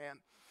King, man.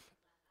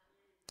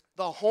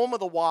 The home of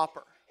the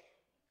Whopper.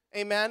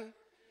 Amen?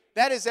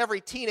 That is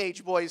every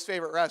teenage boy's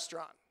favorite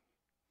restaurant.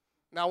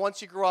 Now,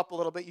 once you grow up a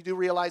little bit, you do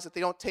realize that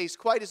they don't taste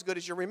quite as good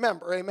as you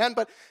remember. Amen?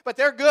 But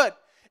they're good.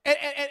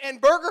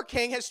 And Burger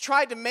King has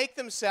tried to make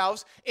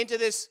themselves into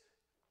this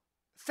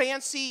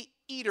fancy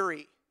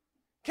eatery.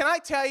 Can I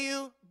tell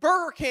you,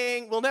 Burger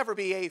King will never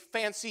be a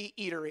fancy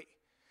eatery.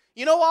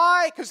 You know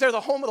why? Because they're the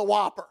home of the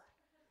Whopper.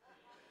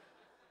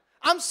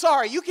 I'm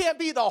sorry, you can't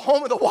be the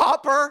home of the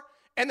Whopper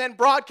and then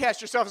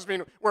broadcast yourself as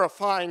being, we're a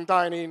fine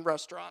dining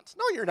restaurant.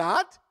 No, you're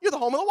not. You're the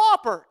home of the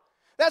Whopper.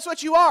 That's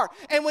what you are.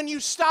 And when you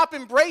stop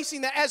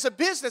embracing that as a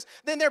business,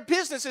 then their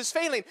business is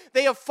failing.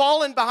 They have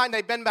fallen behind.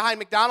 They've been behind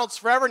McDonald's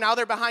forever. Now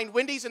they're behind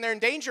Wendy's, and they're in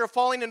danger of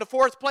falling into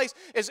fourth place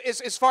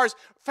as far as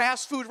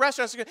fast food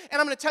restaurants. And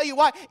I'm going to tell you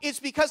why. It's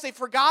because they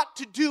forgot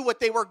to do what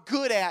they were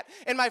good at.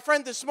 And my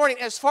friend, this morning,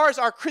 as far as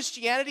our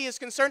Christianity is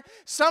concerned,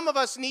 some of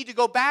us need to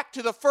go back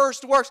to the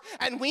first works,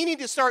 and we need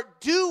to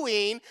start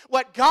doing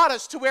what got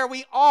us to where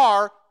we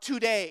are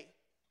today.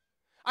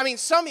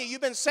 Some of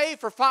you've been saved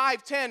for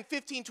 5, 10,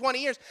 15, 20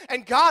 years,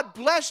 and God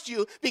blessed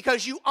you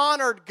because you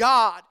honored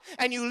God,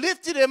 and you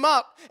lifted Him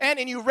up, and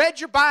you read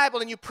your Bible,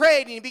 and you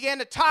prayed, and you began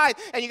to tithe,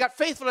 and you got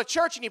faithful to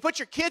church, and you put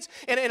your kids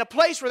in a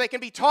place where they can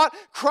be taught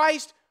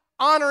Christ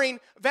honoring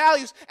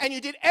values, and you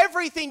did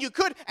everything you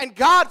could, and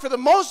God, for the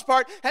most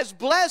part, has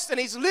blessed and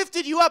He's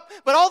lifted you up,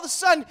 but all of a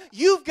sudden,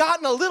 you've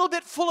gotten a little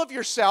bit full of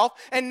yourself,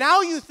 and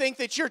now you think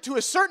that you're, to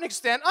a certain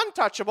extent,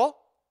 untouchable.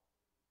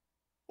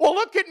 Well,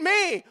 look at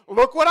me.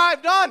 Look what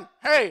I've done.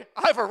 Hey,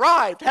 I've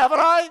arrived, haven't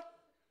I?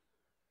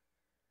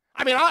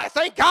 I mean,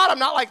 thank God I'm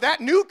not like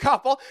that new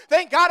couple.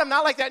 Thank God I'm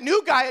not like that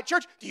new guy at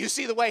church. Do you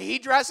see the way he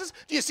dresses?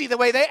 Do you see the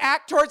way they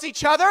act towards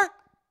each other?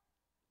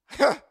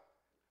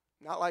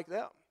 Not like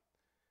them.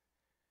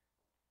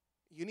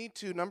 You need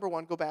to, number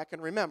one, go back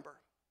and remember.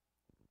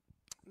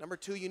 Number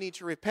two, you need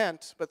to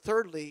repent. But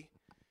thirdly,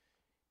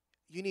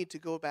 you need to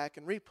go back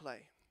and replay.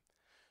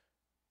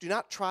 Do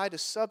not try to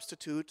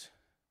substitute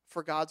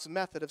for God's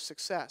method of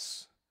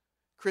success.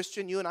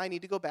 Christian, you and I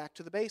need to go back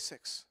to the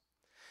basics.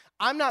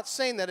 I'm not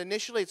saying that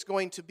initially it's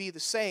going to be the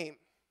same,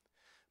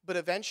 but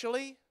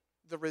eventually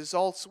the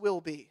results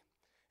will be.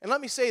 And let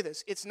me say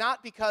this, it's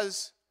not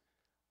because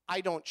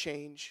I don't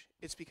change,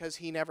 it's because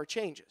He never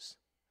changes.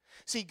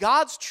 See,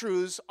 God's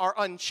truths are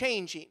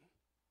unchanging.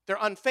 They're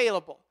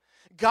unfailable.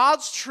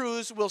 God's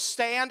truths will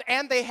stand,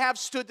 and they have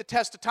stood the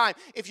test of time.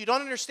 If you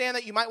don't understand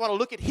that, you might want to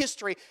look at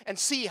history and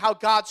see how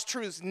God's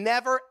truths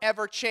never,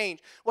 ever change.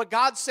 What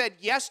God said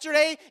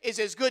yesterday is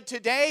as good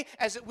today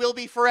as it will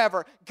be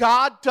forever.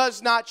 God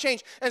does not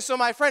change. And so,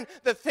 my friend,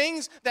 the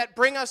things that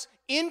bring us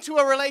into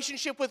a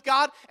relationship with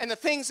God, and the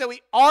things that we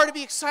are to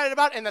be excited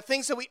about, and the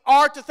things that we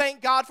are to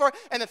thank God for,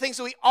 and the things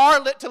that we are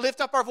to lift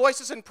up our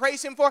voices and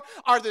praise Him for,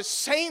 are the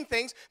same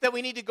things that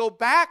we need to go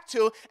back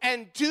to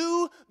and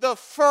do the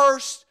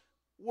first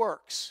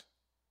works.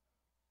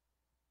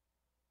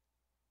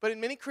 But in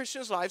many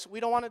Christians' lives,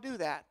 we don't want to do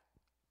that.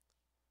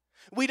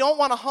 We don't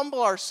want to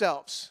humble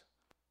ourselves.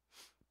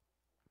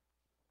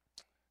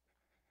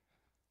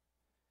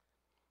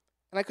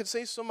 And I could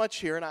say so much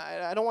here, and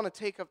I don't want to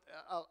take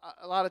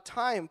a lot of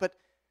time, but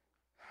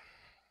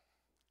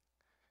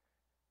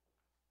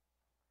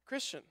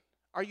Christian,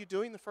 are you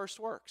doing the first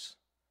works?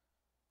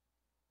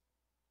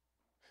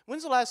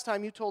 When's the last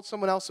time you told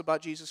someone else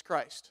about Jesus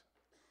Christ?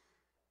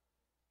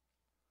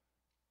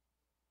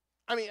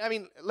 I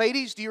mean,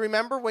 ladies, do you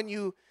remember when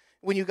you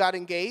got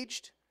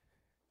engaged?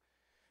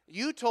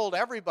 You told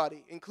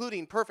everybody,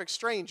 including perfect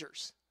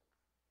strangers,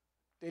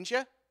 didn't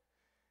you?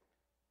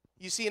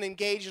 You see an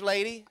engaged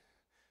lady?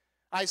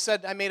 I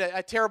made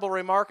a terrible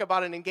remark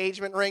about an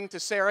engagement ring to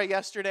Sarah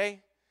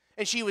yesterday,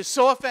 and she was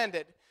so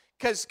offended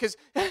because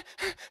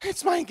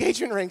it's my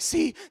engagement ring.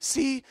 See.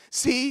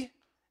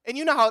 And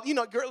you know how,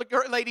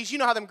 ladies, you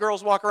know how them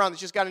girls walk around that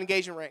just got an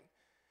engagement ring.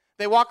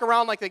 They walk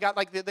around like they got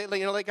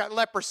they got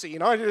leprosy,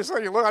 Just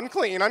like, look,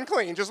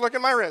 unclean. Just look at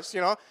my wrist,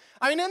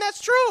 I mean, and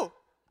that's true.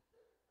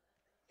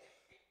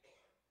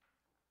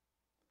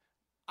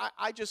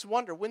 I just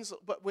wonder,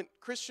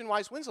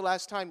 Christian-wise, when's the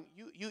last time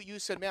you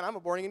said, man, I'm a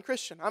born-again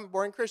Christian.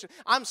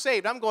 I'm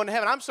saved. I'm going to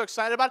heaven. I'm so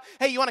excited about it.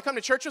 Hey, you want to come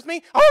to church with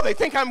me? Oh, they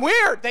think I'm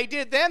weird. They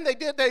did then.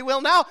 They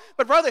will now.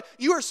 But brother,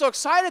 you were so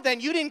excited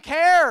then. You didn't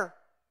care.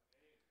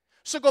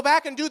 So go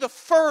back and do the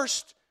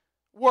first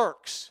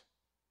works.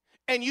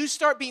 And you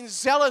start being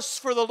zealous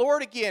for the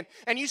Lord again,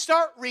 and you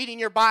start reading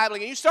your Bible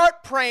again, you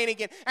start praying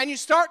again, and you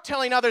start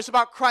telling others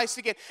about Christ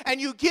again, and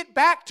you get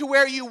back to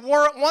where you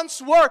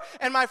once were,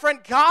 and my friend,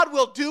 God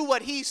will do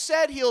what He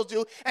said He'll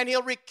do, and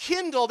He'll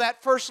rekindle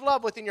that first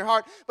love within your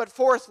heart. But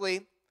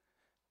fourthly,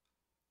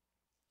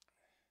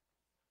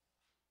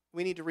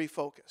 we need to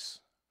refocus.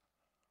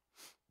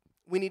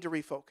 We need to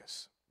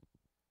refocus.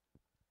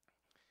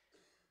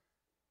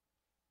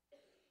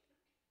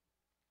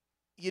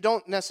 You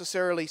don't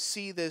necessarily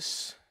see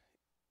this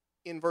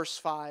in verse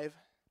 5,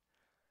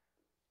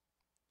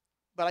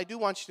 but I do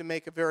want you to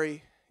make a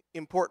very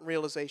important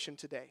realization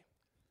today.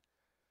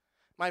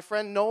 My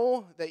friend,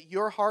 know that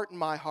your heart and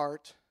my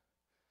heart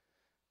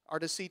are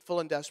deceitful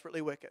and desperately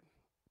wicked.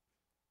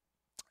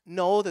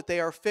 Know that they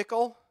are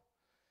fickle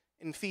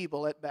and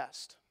feeble at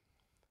best.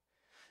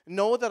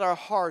 Know that our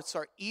hearts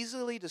are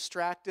easily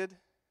distracted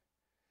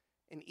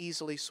and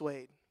easily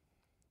swayed.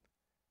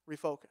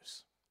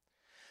 Refocus.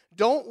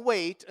 Don't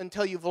wait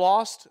until you've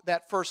lost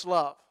that first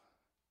love.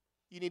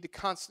 You need to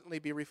constantly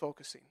be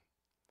refocusing.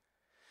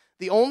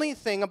 The only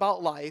thing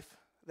about life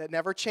that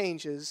never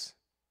changes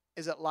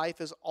is that life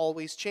is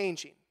always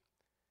changing,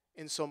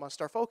 and so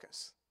must our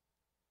focus.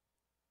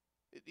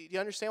 Do you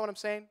understand what I'm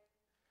saying?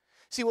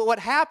 See, what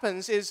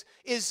happens is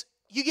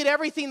you get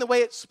everything the way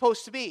it's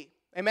supposed to be.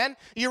 Amen?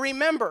 You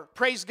remember,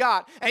 praise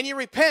God, and you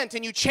repent,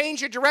 and you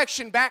change your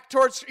direction back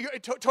towards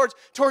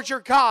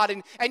your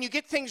God, and you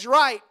get things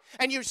right,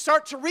 and you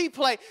start to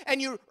replay, and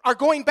you are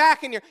going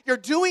back, and you're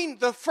doing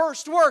the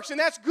first works, and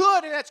that's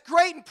good, and that's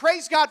great, and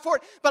praise God for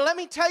it. But let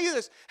me tell you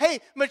this, hey,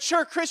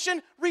 mature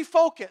Christian,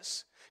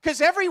 refocus.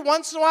 Because every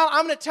once in a while,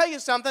 I'm going to tell you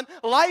something,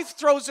 life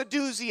throws a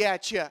doozy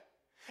at you.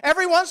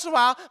 Every once in a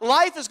while,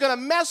 life is going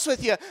to mess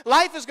with you.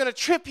 Life is going to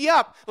trip you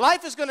up.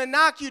 Life is going to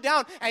knock you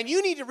down. And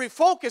you need to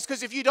refocus,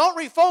 because if you don't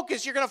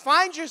refocus, you're going to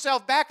find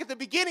yourself back at the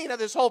beginning of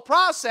this whole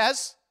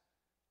process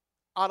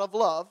out of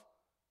love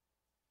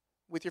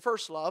with your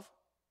first love,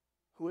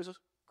 who is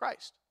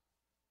Christ.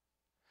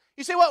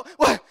 You say, well,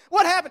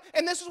 what happened?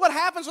 And this is what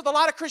happens with a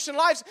lot of Christian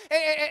lives.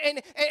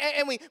 And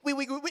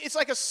it's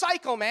like a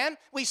cycle, man.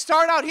 We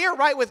start out here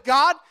right with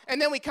God,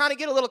 and then we kind of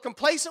get a little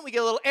complacent, we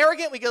get a little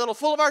arrogant, we get a little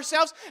full of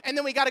ourselves, and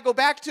then we got to go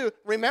back to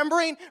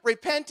remembering,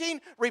 repenting,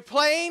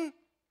 replaying,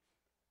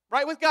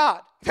 right with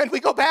God. Then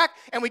we go back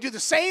and we do the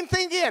same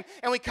thing again.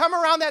 And we come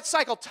around that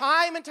cycle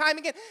time and time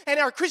again. And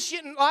our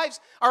Christian lives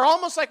are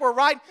almost like we're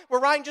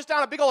riding just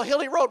down a big old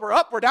hilly road. We're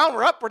up, we're down,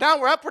 we're up, we're down,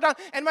 we're up, we're down.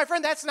 And my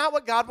friend, that's not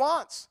what God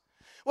wants.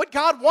 What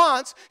God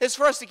wants is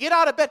for us to get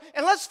out of bed.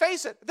 And let's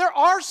face it, there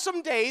are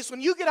some days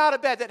when you get out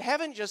of bed that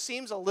heaven just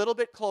seems a little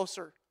bit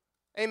closer.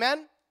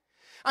 Amen?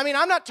 I mean,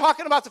 I'm not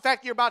talking about the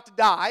fact that you're about to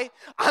die.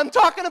 I'm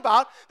talking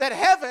about that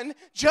heaven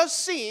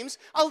just seems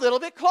a little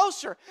bit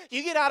closer.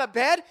 You get out of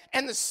bed,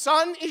 and the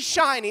sun is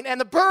shining, and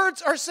the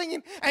birds are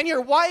singing, and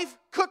your wife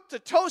cooked the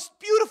toast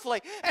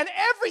beautifully, and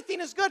everything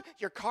is good.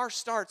 Your car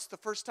starts the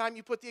first time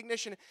you put the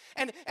ignition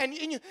in, and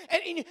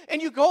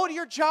you go to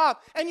your job,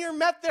 and you're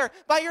met there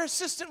by your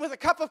assistant with a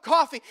cup of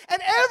coffee,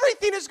 and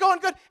everything is going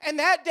good. And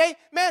that day,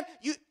 man,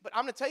 but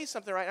I'm going to tell you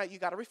something right now. You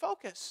got to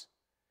refocus,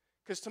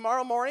 because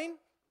tomorrow morning,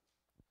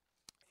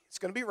 it's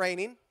going to be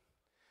raining.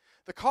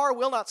 The car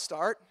will not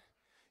start.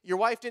 Your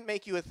wife didn't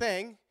make you a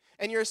thing.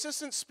 And your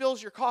assistant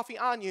spills your coffee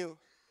on you.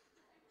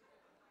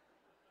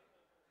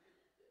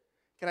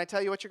 Can I tell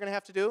you what you're going to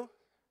have to do?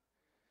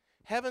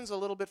 Heaven's a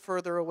little bit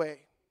further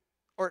away.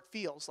 Or it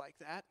feels like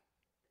that.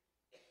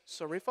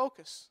 So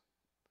refocus.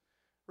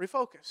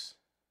 Refocus.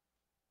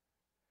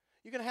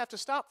 You're going to have to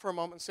stop for a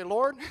moment and say,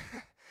 Lord,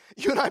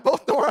 you and I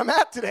both know where I'm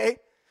at today.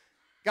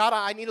 God,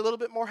 I need a little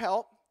bit more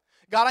help.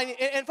 God,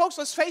 and folks,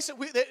 let's face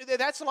it,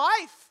 that's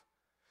life.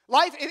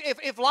 Life,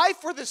 if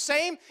life were the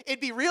same, it'd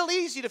be real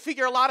easy to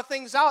figure a lot of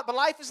things out, but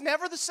life is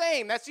never the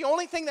same. That's the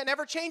only thing that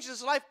never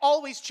changes. Life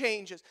always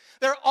changes.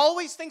 There are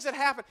always things that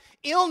happen.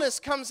 Illness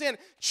comes in.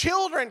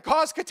 Children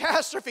cause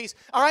catastrophes,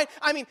 all right?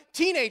 I mean,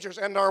 teenagers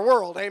end our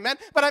world, amen?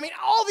 But I mean,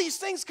 all these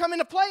things come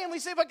into play, and we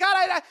say, but God,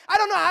 I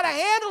don't know how to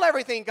handle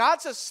everything. God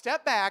says,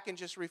 step back and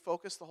just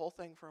refocus the whole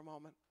thing for a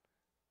moment.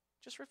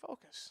 Just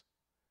refocus.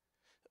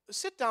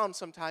 Sit down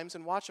sometimes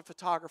and watch a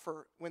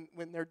photographer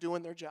when they're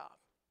doing their job.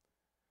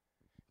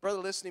 Brother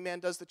Listening Man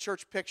does the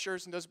church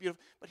pictures and does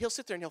beautiful, but he'll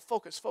sit there and he'll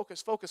focus.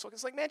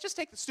 It's like, man, just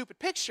take the stupid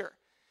picture.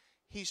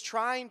 He's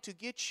trying to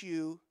get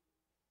you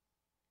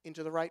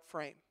into the right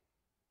frame.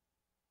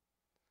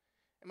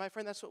 And my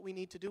friend, that's what we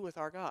need to do with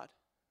our God.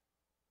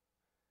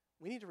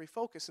 We need to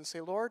refocus and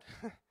say, Lord,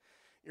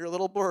 you're a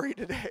little blurry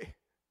today.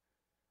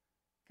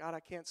 God,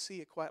 I can't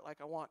see it quite like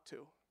I want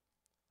to.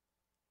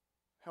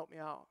 Help me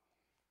out.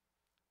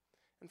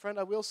 And friend,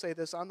 I will say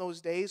this, on those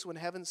days when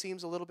heaven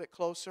seems a little bit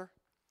closer,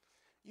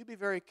 you be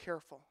very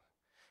careful.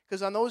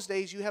 Because on those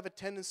days, you have a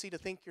tendency to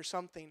think you're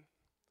something.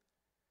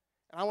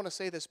 And I want to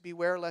say this,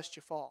 beware lest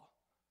you fall.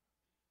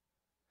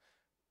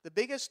 The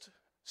biggest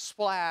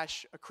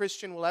splash a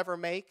Christian will ever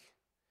make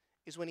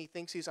is when he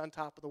thinks he's on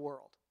top of the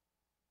world.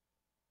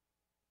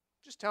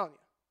 Just telling you.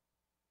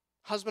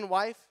 Husband,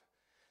 wife,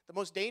 the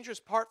most dangerous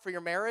part for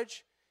your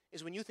marriage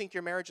is when you think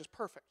your marriage is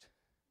perfect.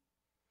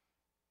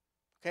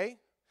 Okay?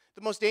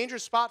 The most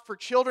dangerous spot for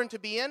children to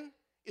be in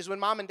is when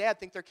mom and dad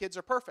think their kids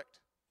are perfect.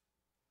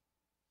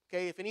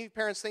 Okay, if any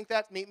parents think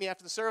that, meet me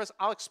after the service.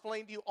 I'll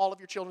explain to you all of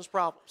your children's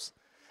problems.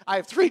 I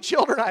have 3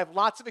 children. I have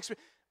lots of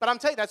experience. But I'm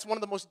telling you, that's one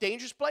of the most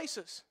dangerous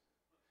places.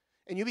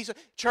 And you be so,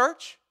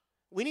 church,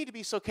 we need to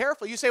be so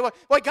careful. You say, well,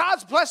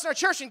 God's blessing our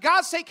church, and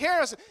God's taking care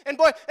of us. And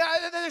boy,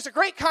 there's a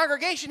great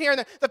congregation here,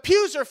 and the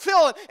pews are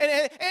filled,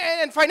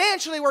 and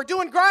financially we're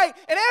doing great,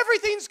 and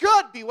everything's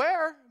good.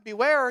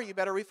 Beware, you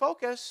better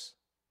refocus.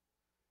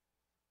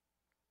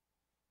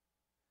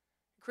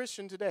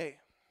 Christian, today,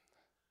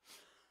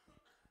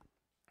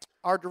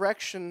 our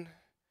direction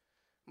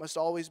must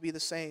always be the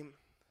same.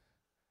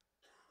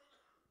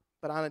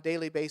 But on a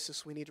daily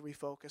basis, we need to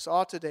refocus.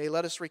 Today,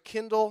 let us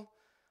rekindle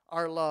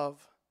our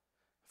love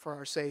for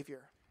our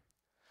Savior.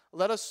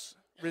 Let us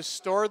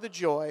restore the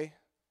joy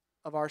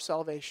of our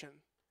salvation.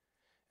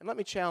 And let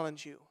me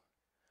challenge you.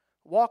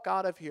 Walk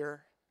out of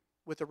here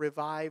with a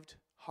revived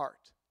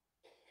heart.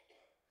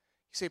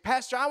 You say,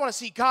 Pastor, I want to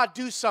see God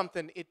do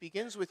something. It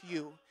begins with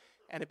you.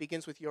 And it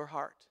begins with your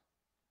heart.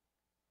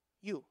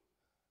 You.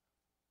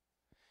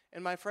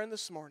 And my friend,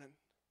 this morning,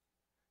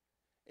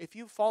 if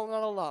you've fallen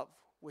out of love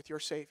with your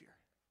Savior,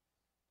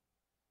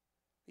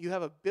 you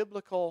have a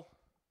biblical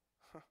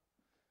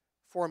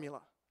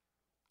formula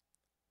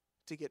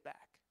to get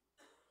back.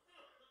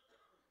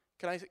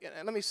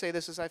 Let me say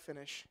this as I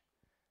finish.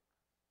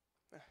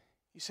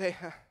 You say,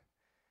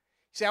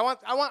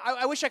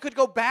 I wish I could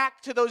go back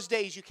to those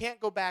days. You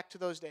can't go back to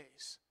those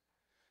days.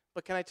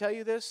 But can I tell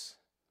you this?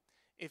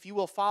 If you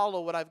will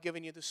follow what I've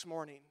given you this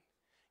morning,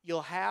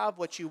 you'll have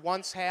what you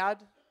once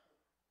had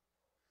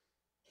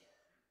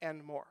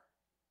and more.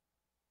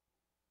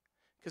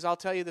 Because I'll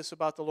tell you this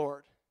about the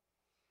Lord.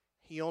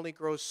 He only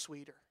grows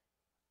sweeter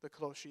the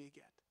closer you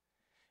get.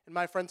 And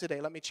my friend, today,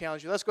 let me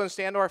challenge you. Let's go and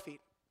stand to our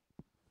feet.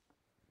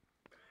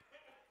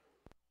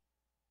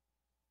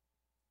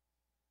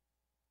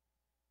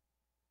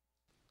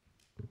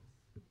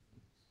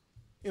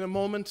 In a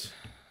moment,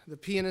 the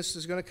pianist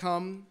is going to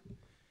come,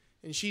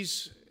 and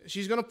she's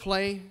going to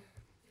play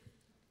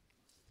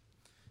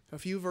a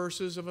few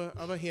verses of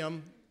a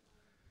hymn.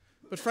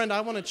 But friend,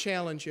 I want to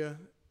challenge you.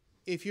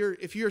 If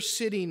you're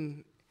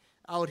sitting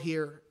out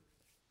here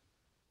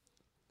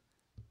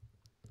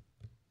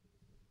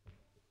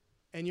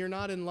and you're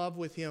not in love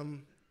with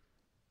Him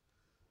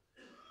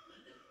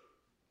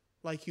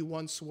like you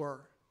once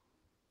were,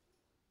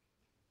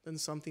 then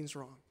something's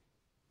wrong.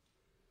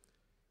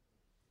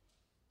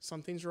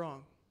 Something's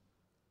wrong.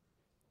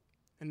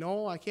 And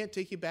no, I can't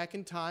take you back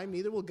in time.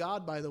 Neither will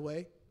God, by the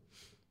way.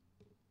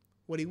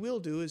 What He will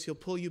do is He'll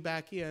pull you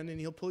back in, and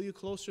He'll pull you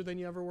closer than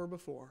you ever were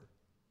before.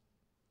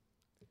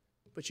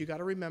 But you got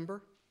to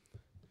remember.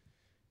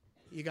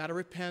 You got to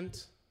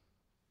repent.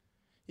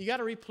 You got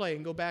to replay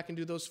and go back and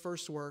do those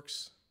first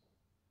works.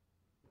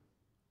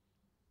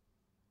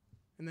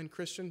 And then,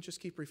 Christian,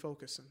 just keep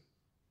refocusing.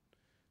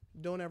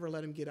 Don't ever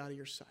let Him get out of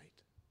your sight.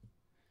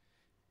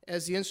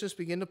 As the instruments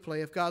begin to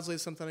play, if God's laid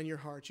something on your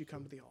heart, you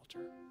come to the altar.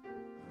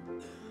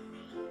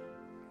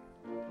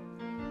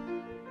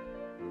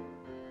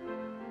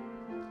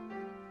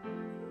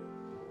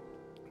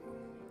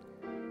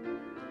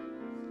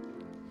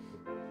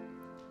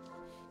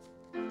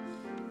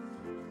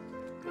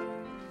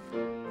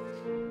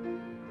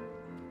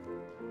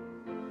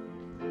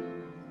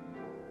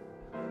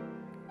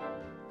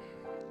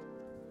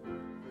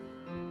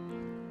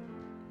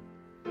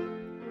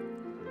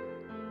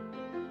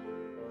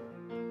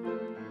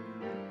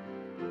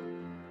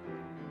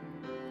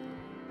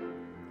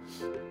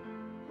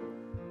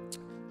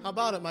 How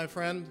about it, my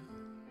friend?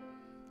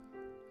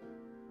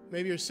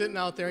 Maybe you're sitting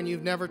out there and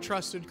you've never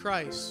trusted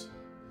Christ.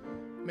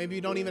 Maybe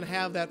you don't even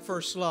have that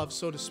first love,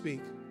 so to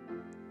speak.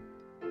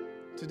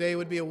 Today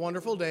would be a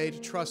wonderful day to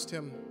trust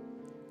Him.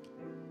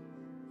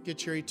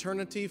 Get your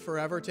eternity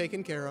forever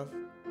taken care of.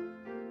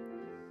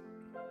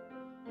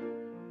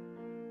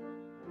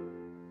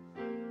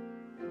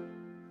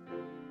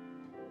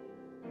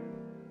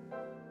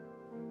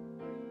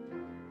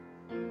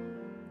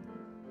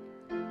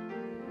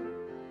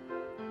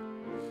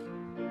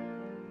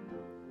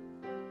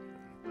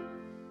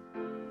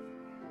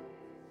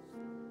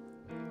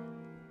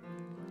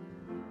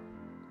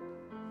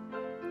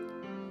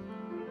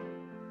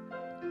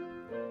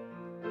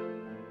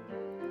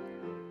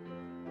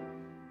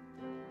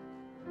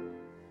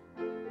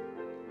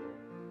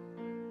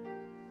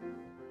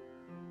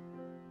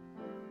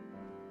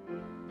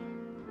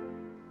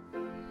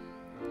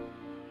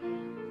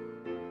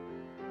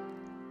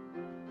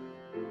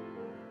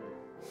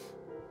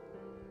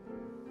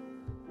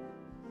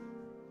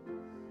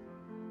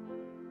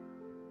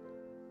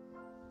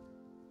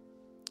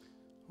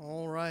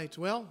 All right.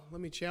 Well,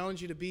 let me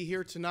challenge you to be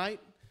here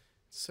tonight,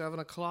 7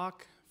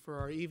 o'clock, for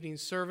our evening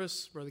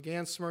service. Brother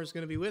Gansmer is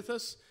going to be with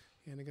us,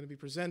 and they're going to be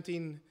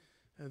presenting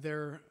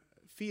their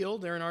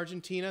field. They're in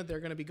Argentina. They're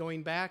going to be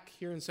going back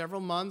here in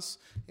several months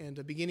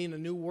and beginning a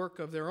new work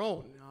of their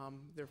own.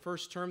 Their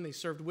first term, they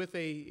served with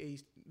a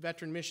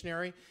veteran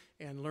missionary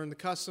and learned the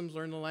customs,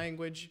 learned the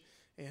language,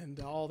 and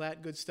all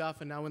that good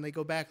stuff. And now when they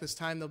go back this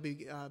time, they'll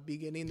be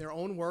beginning their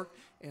own work,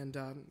 and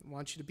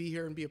want you to be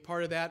here and be a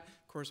part of that.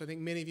 Of course, I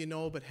think many of you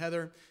know, but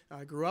Heather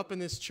grew up in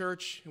this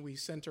church, and we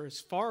sent her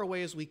as far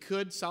away as we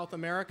could, South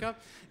America.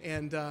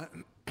 And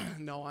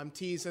no, I'm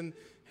teasing.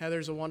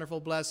 Heather's a wonderful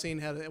blessing,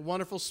 had a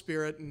wonderful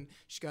spirit, and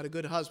she's got a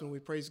good husband. We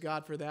praise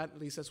God for that. At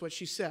least that's what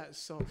she says.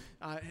 So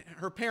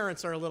her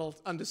parents are a little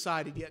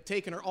undecided yet.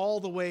 Taking her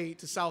all the way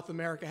to South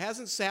America.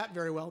 Hasn't sat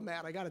very well,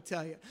 Matt, I got to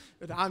tell you.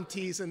 But I'm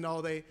teasing.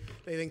 No, they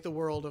think the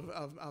world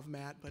of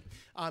Matt. But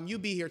you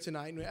be here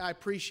tonight. And I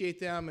appreciate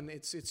them, and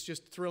it's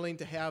just thrilling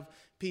to have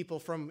people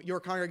from your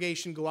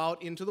congregation go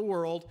out into the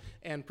world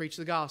and preach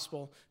the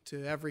gospel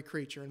to every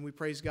creature. And we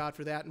praise God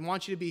for that and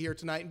want you to be here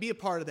tonight and be a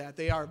part of that.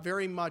 They are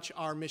very much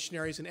our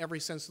missionaries in every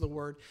sense of the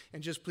word.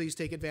 And just please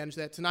take advantage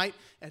of that tonight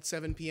at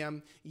 7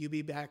 p.m. You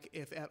be back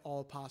if at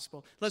all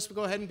possible. Let's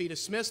go ahead and be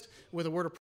dismissed with a word of prayer.